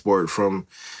main sport, from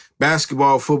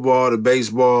basketball, football to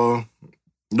baseball.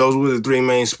 Those were the three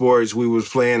main sports we was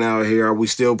playing out here. We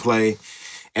still play.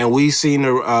 And we seen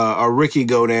a Ricky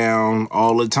go down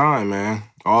all the time, man.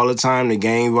 All the time, the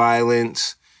gang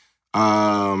violence.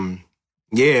 And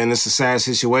it's a sad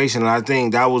situation. And I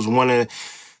think that was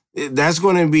that's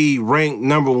going to be ranked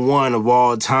number one of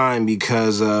all time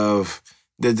because of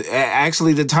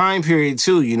the time period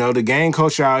too. You know, the gang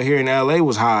culture out here in LA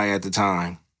was high at the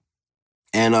time.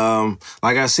 And,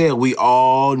 like I said, we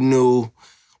all knew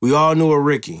a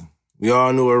Ricky. We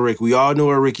all knew a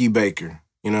Ricky Baker.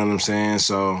 You know what I'm saying?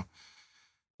 So,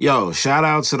 yo, shout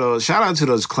out to those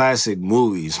classic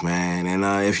movies, man. And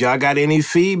if y'all got any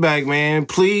feedback, man,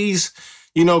 please,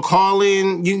 call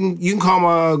in. You can call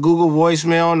my Google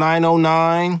voicemail,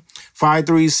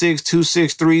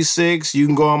 909-536-2636. You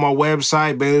can go on my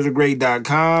website,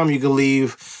 BaileyTheGreat.com. You can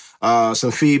leave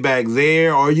some feedback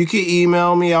there, or you can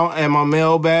email me out at my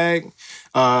mailbag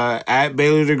at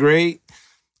Bailey the Great.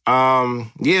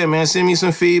 Man, send me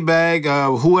some feedback.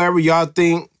 Whoever y'all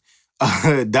think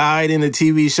died in a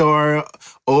TV show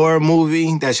or a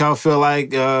movie that y'all feel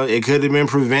like it could have been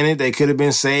prevented, they could have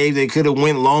been saved, they could have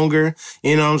went longer.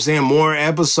 You know what I'm saying? More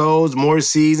episodes, more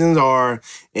seasons, or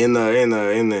in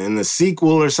the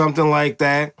sequel or something like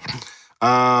that.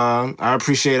 I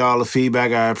appreciate all the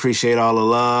feedback. I appreciate all the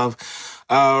love.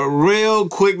 Real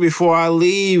quick before I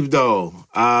leave, though.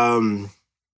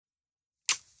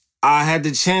 I had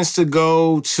the chance to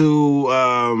go to,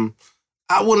 I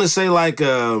wouldn't say like,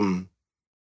 I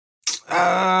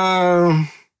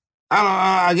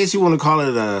guess you want to call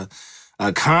it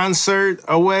a concert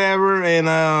or whatever.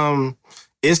 And,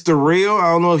 It's The Real.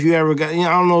 I don't know if you ever got, I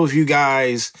don't know if you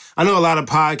guys, I know a lot of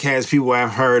podcast people have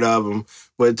heard of them,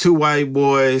 but two white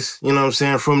boys, you know what I'm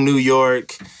saying, from New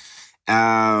York,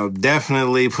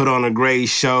 definitely put on a great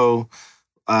show.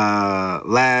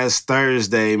 Last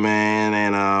Thursday, man,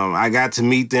 and I got to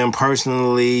meet them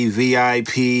personally,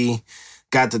 VIP.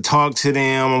 Got to talk to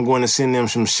them. I'm going to send them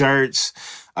some shirts.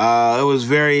 It was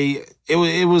very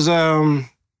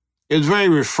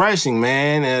refreshing,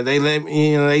 man.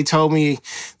 They told me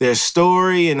their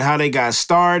story and how they got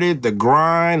started, the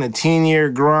grind, a 10-year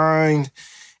grind,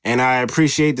 and I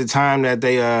appreciate the time that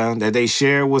they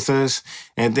shared with us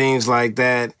and things like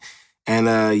that. And,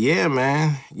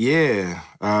 man. Yeah.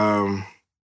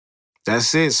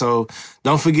 That's it. So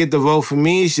don't forget to vote for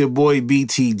me. It's your boy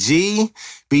BTG.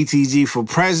 BTG for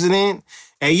president.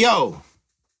 Hey, yo,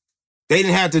 they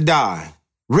didn't have to die.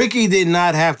 Ricky did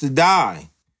not have to die.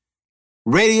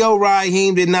 Radio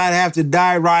Raheem did not have to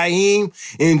die. Raheem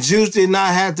and Juice did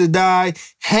not have to die.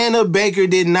 Hannah Baker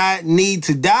did not need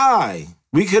to die.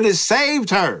 We could have saved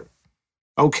her.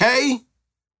 Okay?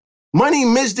 Money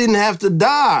Mitch didn't have to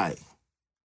die.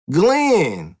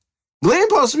 Glenn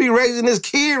supposed to be raising his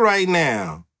kid right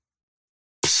now.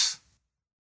 Psst.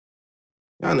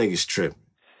 Y'all niggas tripping.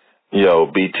 Yo,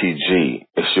 BTG,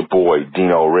 it's your boy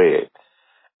Dino Red,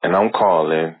 and I'm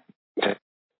calling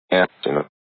answering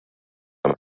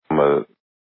the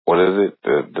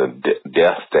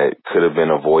death that could have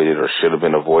been avoided or should have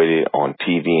been avoided on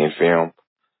TV and film.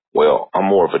 Well, I'm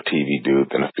more of a TV dude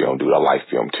than a film dude. I like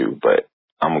film too, but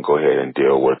I'm gonna go ahead and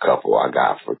deal with a couple I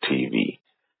got for TV.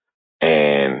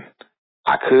 And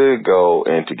I could go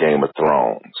into Game of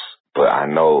Thrones, but I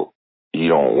know you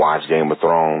don't watch Game of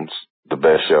Thrones, the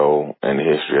best show in the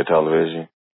history of television.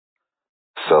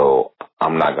 So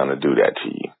I'm not going to do that to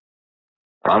you.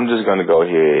 I'm just going to go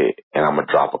ahead and I'm going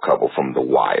to drop a couple from The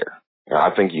Wire. And I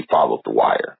think you followed The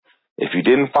Wire. If you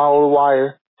didn't follow The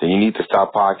Wire, then you need to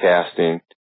stop podcasting,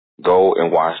 go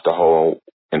and watch the whole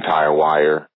entire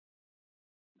Wire,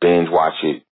 binge watch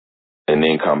it, and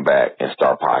then come back and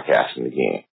start podcasting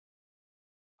again.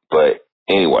 But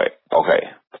anyway, okay.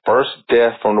 The first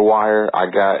death from The Wire I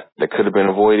got that could have been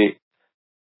avoided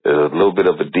is a little bit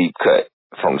of a deep cut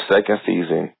from the second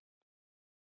season.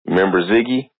 Remember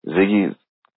Ziggy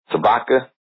Sabaka?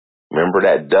 Remember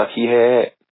that duck he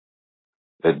had?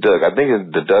 the duck, I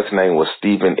think the duck's name was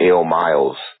Stephen L.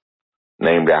 Miles,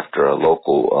 named after a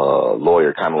local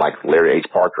lawyer, kind of like Larry H.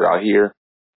 Parker out here.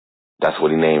 That's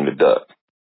what he named the duck.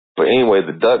 But anyway,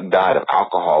 the duck died of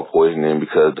alcohol poisoning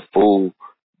because the fool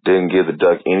didn't give the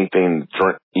duck anything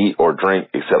to eat or drink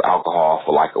except alcohol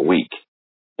for like a week.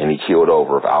 And he killed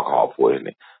over of alcohol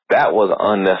poisoning. That was an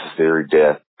unnecessary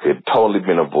death. Could totally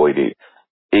been avoided.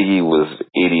 Iggy was an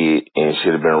idiot and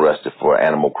should have been arrested for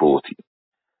animal cruelty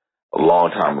a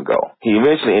long time ago. He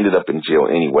eventually ended up in jail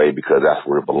anyway because that's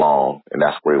where it belonged and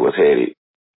that's where he was headed.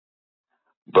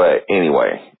 But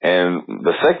anyway, and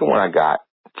the second one I got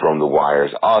from The Wire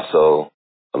is also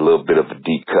a little bit of a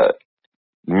deep cut.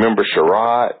 Remember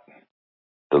Sherrod,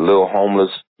 the little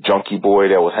homeless junkie boy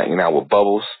that was hanging out with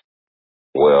Bubbles?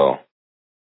 Well,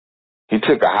 he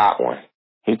took a hot one.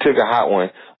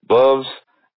 Bubs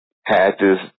had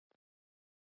this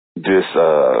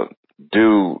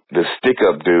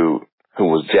stick-up dude who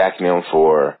was jacking him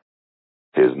for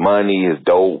his money, his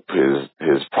dope,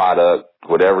 his product,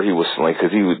 whatever he was slinging,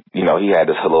 because he had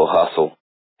this little hustle.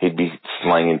 He'd be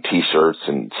slinging T-shirts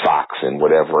and socks and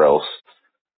whatever else.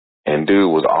 And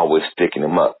dude was always sticking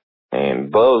him up.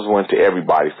 And Bubs went to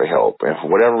everybody for help. And for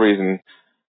whatever reason,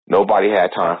 nobody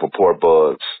had time for poor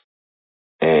Bubs.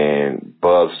 And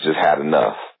Bubs just had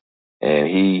enough. And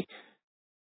he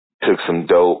took some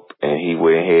dope and he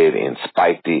went ahead and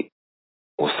spiked it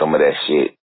with some of that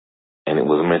shit. And it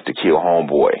was meant to kill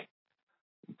homeboy.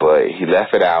 But he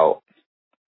left it out.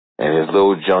 And his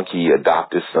little junkie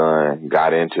adopted son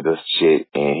got into this shit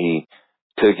and he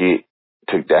took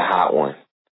that hot one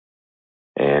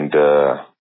and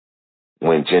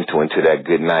went gentle into that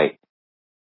good night.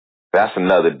 That's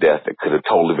another death that could have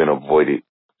totally been avoided.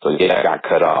 So yeah, I got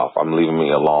cut off. I'm leaving me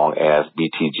a long ass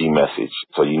BTG message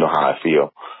so you know how I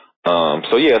feel.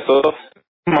 So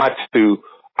my two,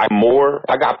 I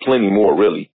got plenty more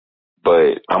really,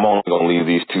 but I'm only gonna leave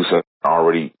these two since I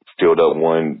already filled up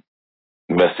one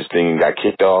message thing and got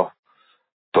kicked off.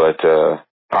 But all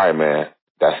right, man,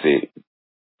 that's it.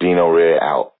 Dino Red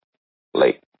out.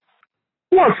 Late.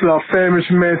 What's up, fam? It's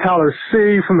your man Tyler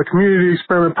C from the Community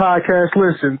Experiment Podcast.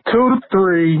 Listen, 2 to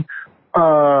 3,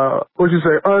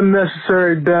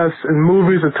 unnecessary deaths in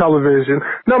movies or television.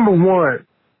 Number 1,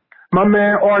 my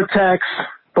man Artax,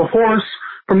 the horse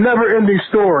from Never Ending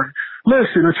Story.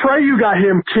 Listen, Atreyu got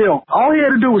him killed. All he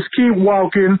had to do was keep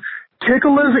walking,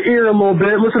 tickle his ear a little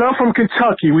bit. Listen, I'm from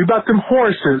Kentucky. We got them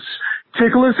horses.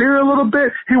 Tickle his ear a little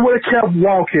bit, he would have kept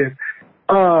walking.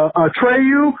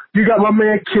 Atreyu, you got my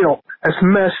man killed. That's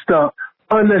messed up.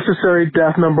 Unnecessary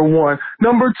death, number 1.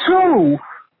 Number 2,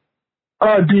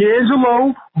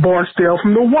 D'Angelo Barksdale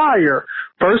from The Wire.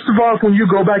 First of all, when you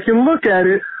go back and look at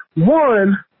it,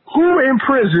 1, who in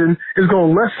prison is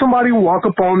going to let somebody walk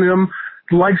up on them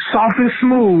like soft and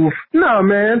smooth? Nah,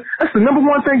 man. That's the number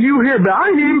 1 thing you hear about. I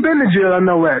ain't even been to jail, I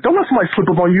know that. Don't let somebody slip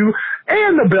up on you.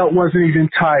 And the belt wasn't even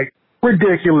tight.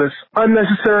 Ridiculous.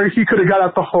 Unnecessary. He could have got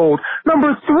out the hold.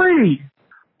 Number 3,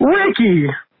 Ricky.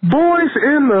 Boys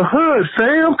in the hood,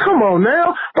 fam. Come on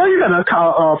now. Bro, you got a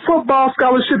football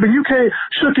scholarship and you can't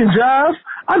shook and jive.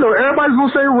 I know everybody's going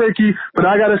to say Ricky, but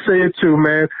I got to say it too,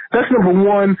 man. That's number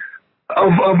 1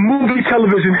 of movie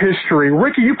television history.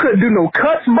 Ricky, you couldn't do no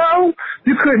cuts, bro.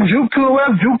 You couldn't juke to the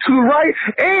left, juke to the right.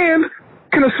 And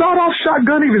can a sawed-off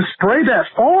shotgun even spray that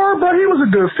far, bro? He was a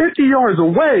good 50 yards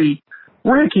away.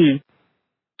 Ricky,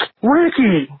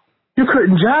 you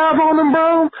couldn't jive on him,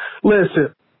 bro?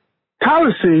 Listen,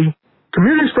 Tyler C,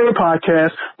 Community Experiment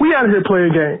Podcast, we out here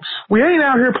playing games. We ain't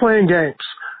out here playing games.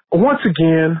 Once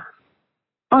again,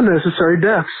 unnecessary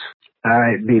deaths. All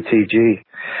right, BTG.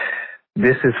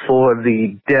 This is for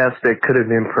the deaths that could have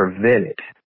been prevented.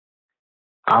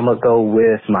 I'm going to go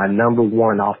with my number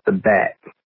 1 off the bat.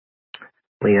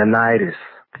 Leonidas,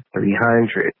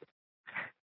 300.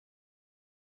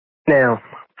 Now,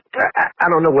 I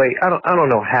don't know. I don't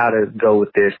know how to go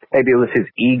with this. Maybe it was his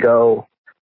ego.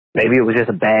 Maybe it was just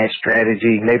a bad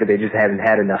strategy. Maybe they just haven't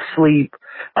had enough sleep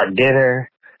or dinner.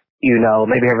 You know,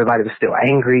 maybe everybody was still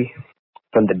angry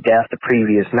from the death the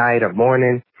previous night or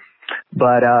morning.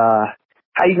 But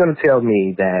how you gonna tell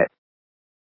me that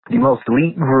the most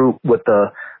elite group with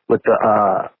the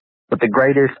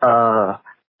greatest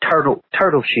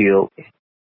turtle shield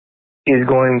is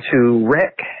going to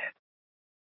wreck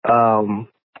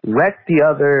the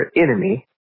other enemy,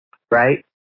 right?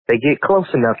 They get close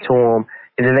enough to them,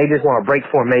 and then they just want to break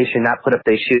formation, not put up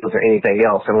their shields or anything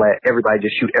else, and let everybody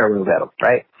just shoot arrows at them,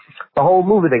 right? The whole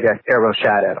movie they got arrows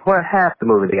shot at them. Well, half the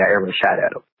movie they got arrows shot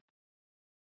at them.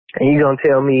 And you're going to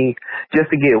tell me just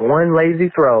to get one lazy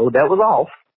throw that was off,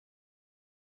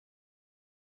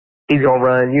 he's going to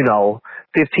run,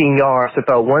 15 yards to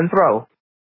throw one throw,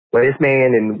 where this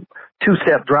man in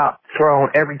two-step drop throwing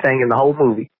everything in the whole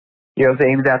movie. You know what I'm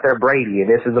saying? He was out there Brady, and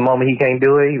this is the moment he can't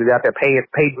do it. He was out there Peyton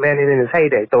Manning in his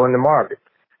heyday throwing to Marvin.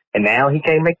 And now he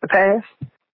can't make the pass?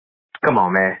 Come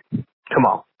on, man. Come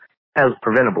on. That was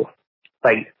preventable.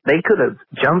 Like, they could have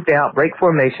jumped out, break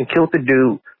formation, killed the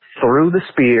dude, threw the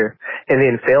spear, and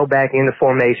then fell back into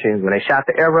formation when they shot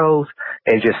the arrows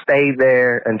and just stayed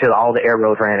there until all the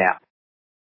arrows ran out.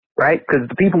 Right? Because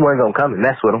the people weren't going to come and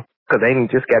mess with them because they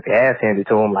just got their ass handed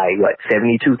to them like,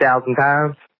 72,000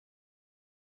 times?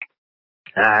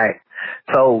 All right.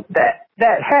 So that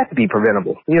had to be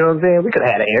preventable. You know what I'm saying? We could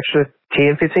have had an extra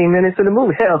 10, 15 minutes in the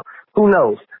movie. Hell, who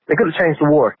knows? They could have changed the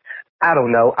war. I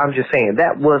don't know. I'm just saying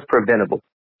that was preventable.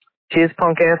 His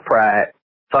punk-ass pride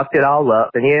fucked it all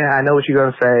up. And, yeah, I know what you're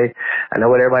going to say. I know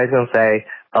what everybody's going to say.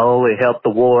 Oh, it helped the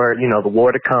war, the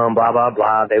war to come, blah, blah,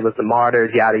 blah. They was the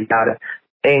martyrs, yada, yada.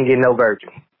 They ain't getting no virgin,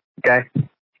 okay?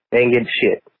 They ain't getting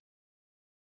shit.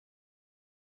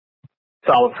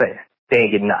 That's all I'm saying. They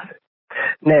ain't getting nothing.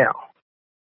 Now,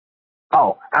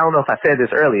 I don't know if I said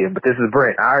this earlier, but this is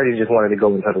Brent. I already just wanted to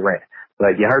go into the rant.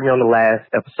 Like, you heard me on the last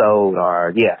episode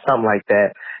or, something like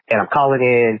that. And I'm calling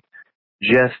in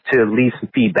just to leave some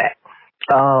feedback.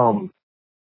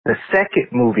 The second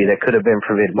movie that could have been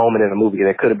prevented, moment in the movie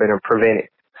that could have been prevented,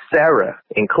 Sarah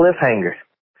in Cliffhanger.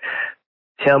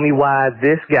 Tell me why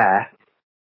this guy,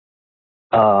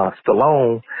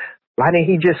 Stallone, why didn't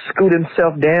he just scoot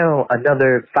himself down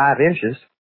another 5 inches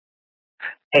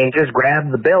and just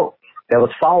grab the belt that was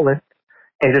falling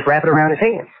and just wrap it around his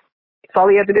hands? That's all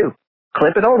he had to do.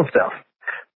 Clip it on himself.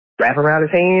 Wrap it around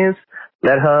his hands.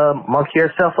 Let her monkey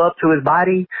herself up to his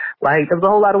body. Like, there's a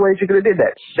whole lot of ways you could have did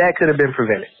that. That could have been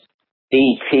prevented.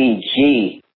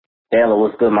 DTG. Taylor,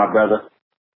 what's good, my brother?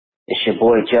 It's your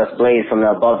boy Just Blaze from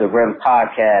the Above the Rim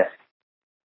podcast.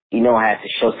 You know I had to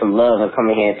show some love and come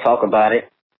in here and talk about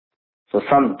it. So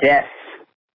some deaths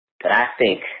that I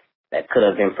think that could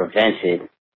have been prevented.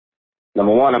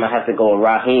 Number one, I'm going to have to go with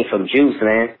Raheem from Juice,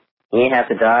 man. He ain't have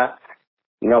to die.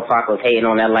 You know, Pac was hating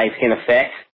on that light skin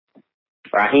effect.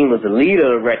 Raheem was the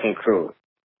leader of the Wrecking Crew.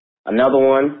 Another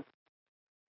one,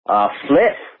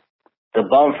 Flip, the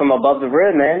bum from Above the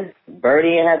Rim, man.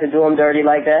 Birdie ain't had to do him dirty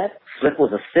like that. Flip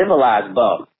was a civilized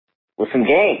bum with some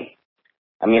game.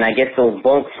 I mean, I guess those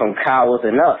bunks from Kyle was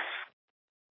enough.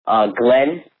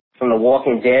 Glenn from The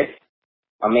Walking Dead.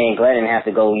 My man Glenn didn't have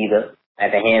to go either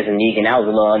at the hands of Negan. That was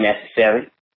a little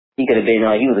unnecessary. He could have been,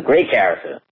 he was a great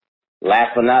character.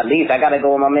 Last but not least, I got to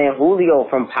go with my man Julio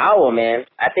from Power, man.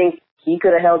 I think he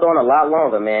could have held on a lot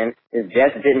longer, man. His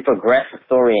death didn't progress the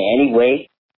story in any way.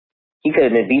 He could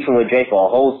have been beefing with Drake for a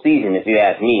whole season, if you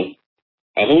ask me.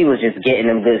 And he was just getting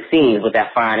them good scenes with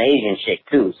that fine Asian chick,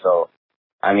 too. So,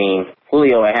 I mean,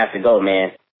 Julio ain't have to go,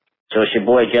 man. So it's your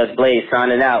boy Just Blaze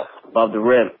signing out, Above the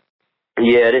Rim.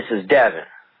 Yeah, this is Devin,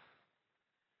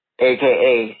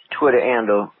 a.k.a. Twitter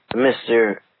handle,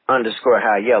 Mr.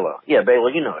 _High Yellow. Yeah, Baylor,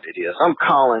 you know what it is. I'm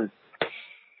calling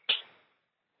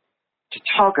to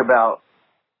talk about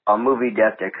a movie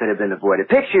death that could have been avoided.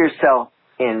 Picture yourself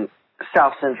in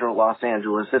South Central Los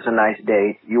Angeles. It's a nice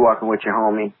day. You walking with your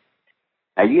homie.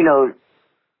 And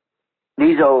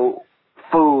these old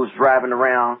fools driving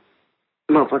around,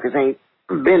 motherfuckers ain't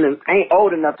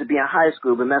old enough to be in high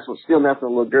school, but still messing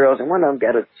with little girls. And one of them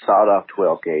got a sawed-off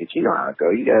 12 gauge. You know how it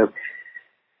goes. You got to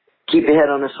keep your head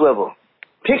on the swivel.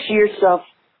 Picture yourself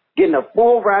getting a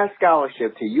full ride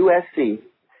scholarship to USC.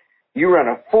 You run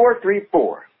a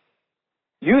 4.34.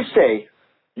 You say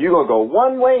you're going to go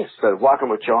one way instead of walking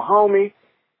with your homie.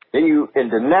 Then you in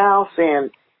denial saying,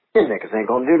 them niggas ain't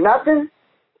going to do nothing.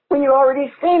 When you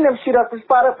already seen them shoot up the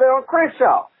spot up there on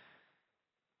Crenshaw.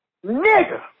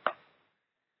 Nigga.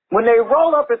 When they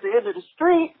roll up at the end of the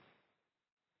street,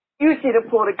 you see them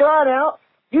pull the gun out.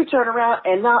 You turn around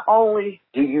and not only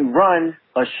do you run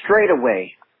a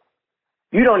straightaway,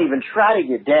 you don't even try to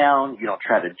get down. You don't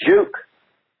try to juke.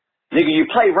 Nigga, you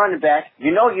play running back.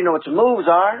 You know what your moves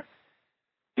are.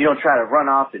 You don't try to run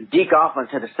off and deke off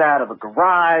onto the side of a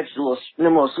garage,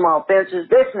 little small fences.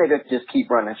 This nigga just keep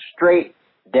running straight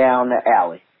down the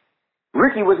alley.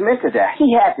 Ricky was meant to die.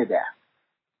 He had to die.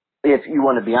 If you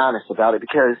want to be honest about it,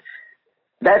 because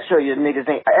that shows you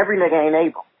every nigga ain't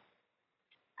able.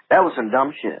 That was some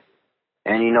dumb shit.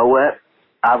 And you know what?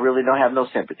 I really don't have no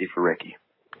sympathy for Ricky.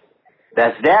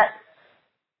 That's that.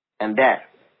 And that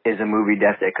is a movie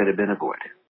death that could have been avoided.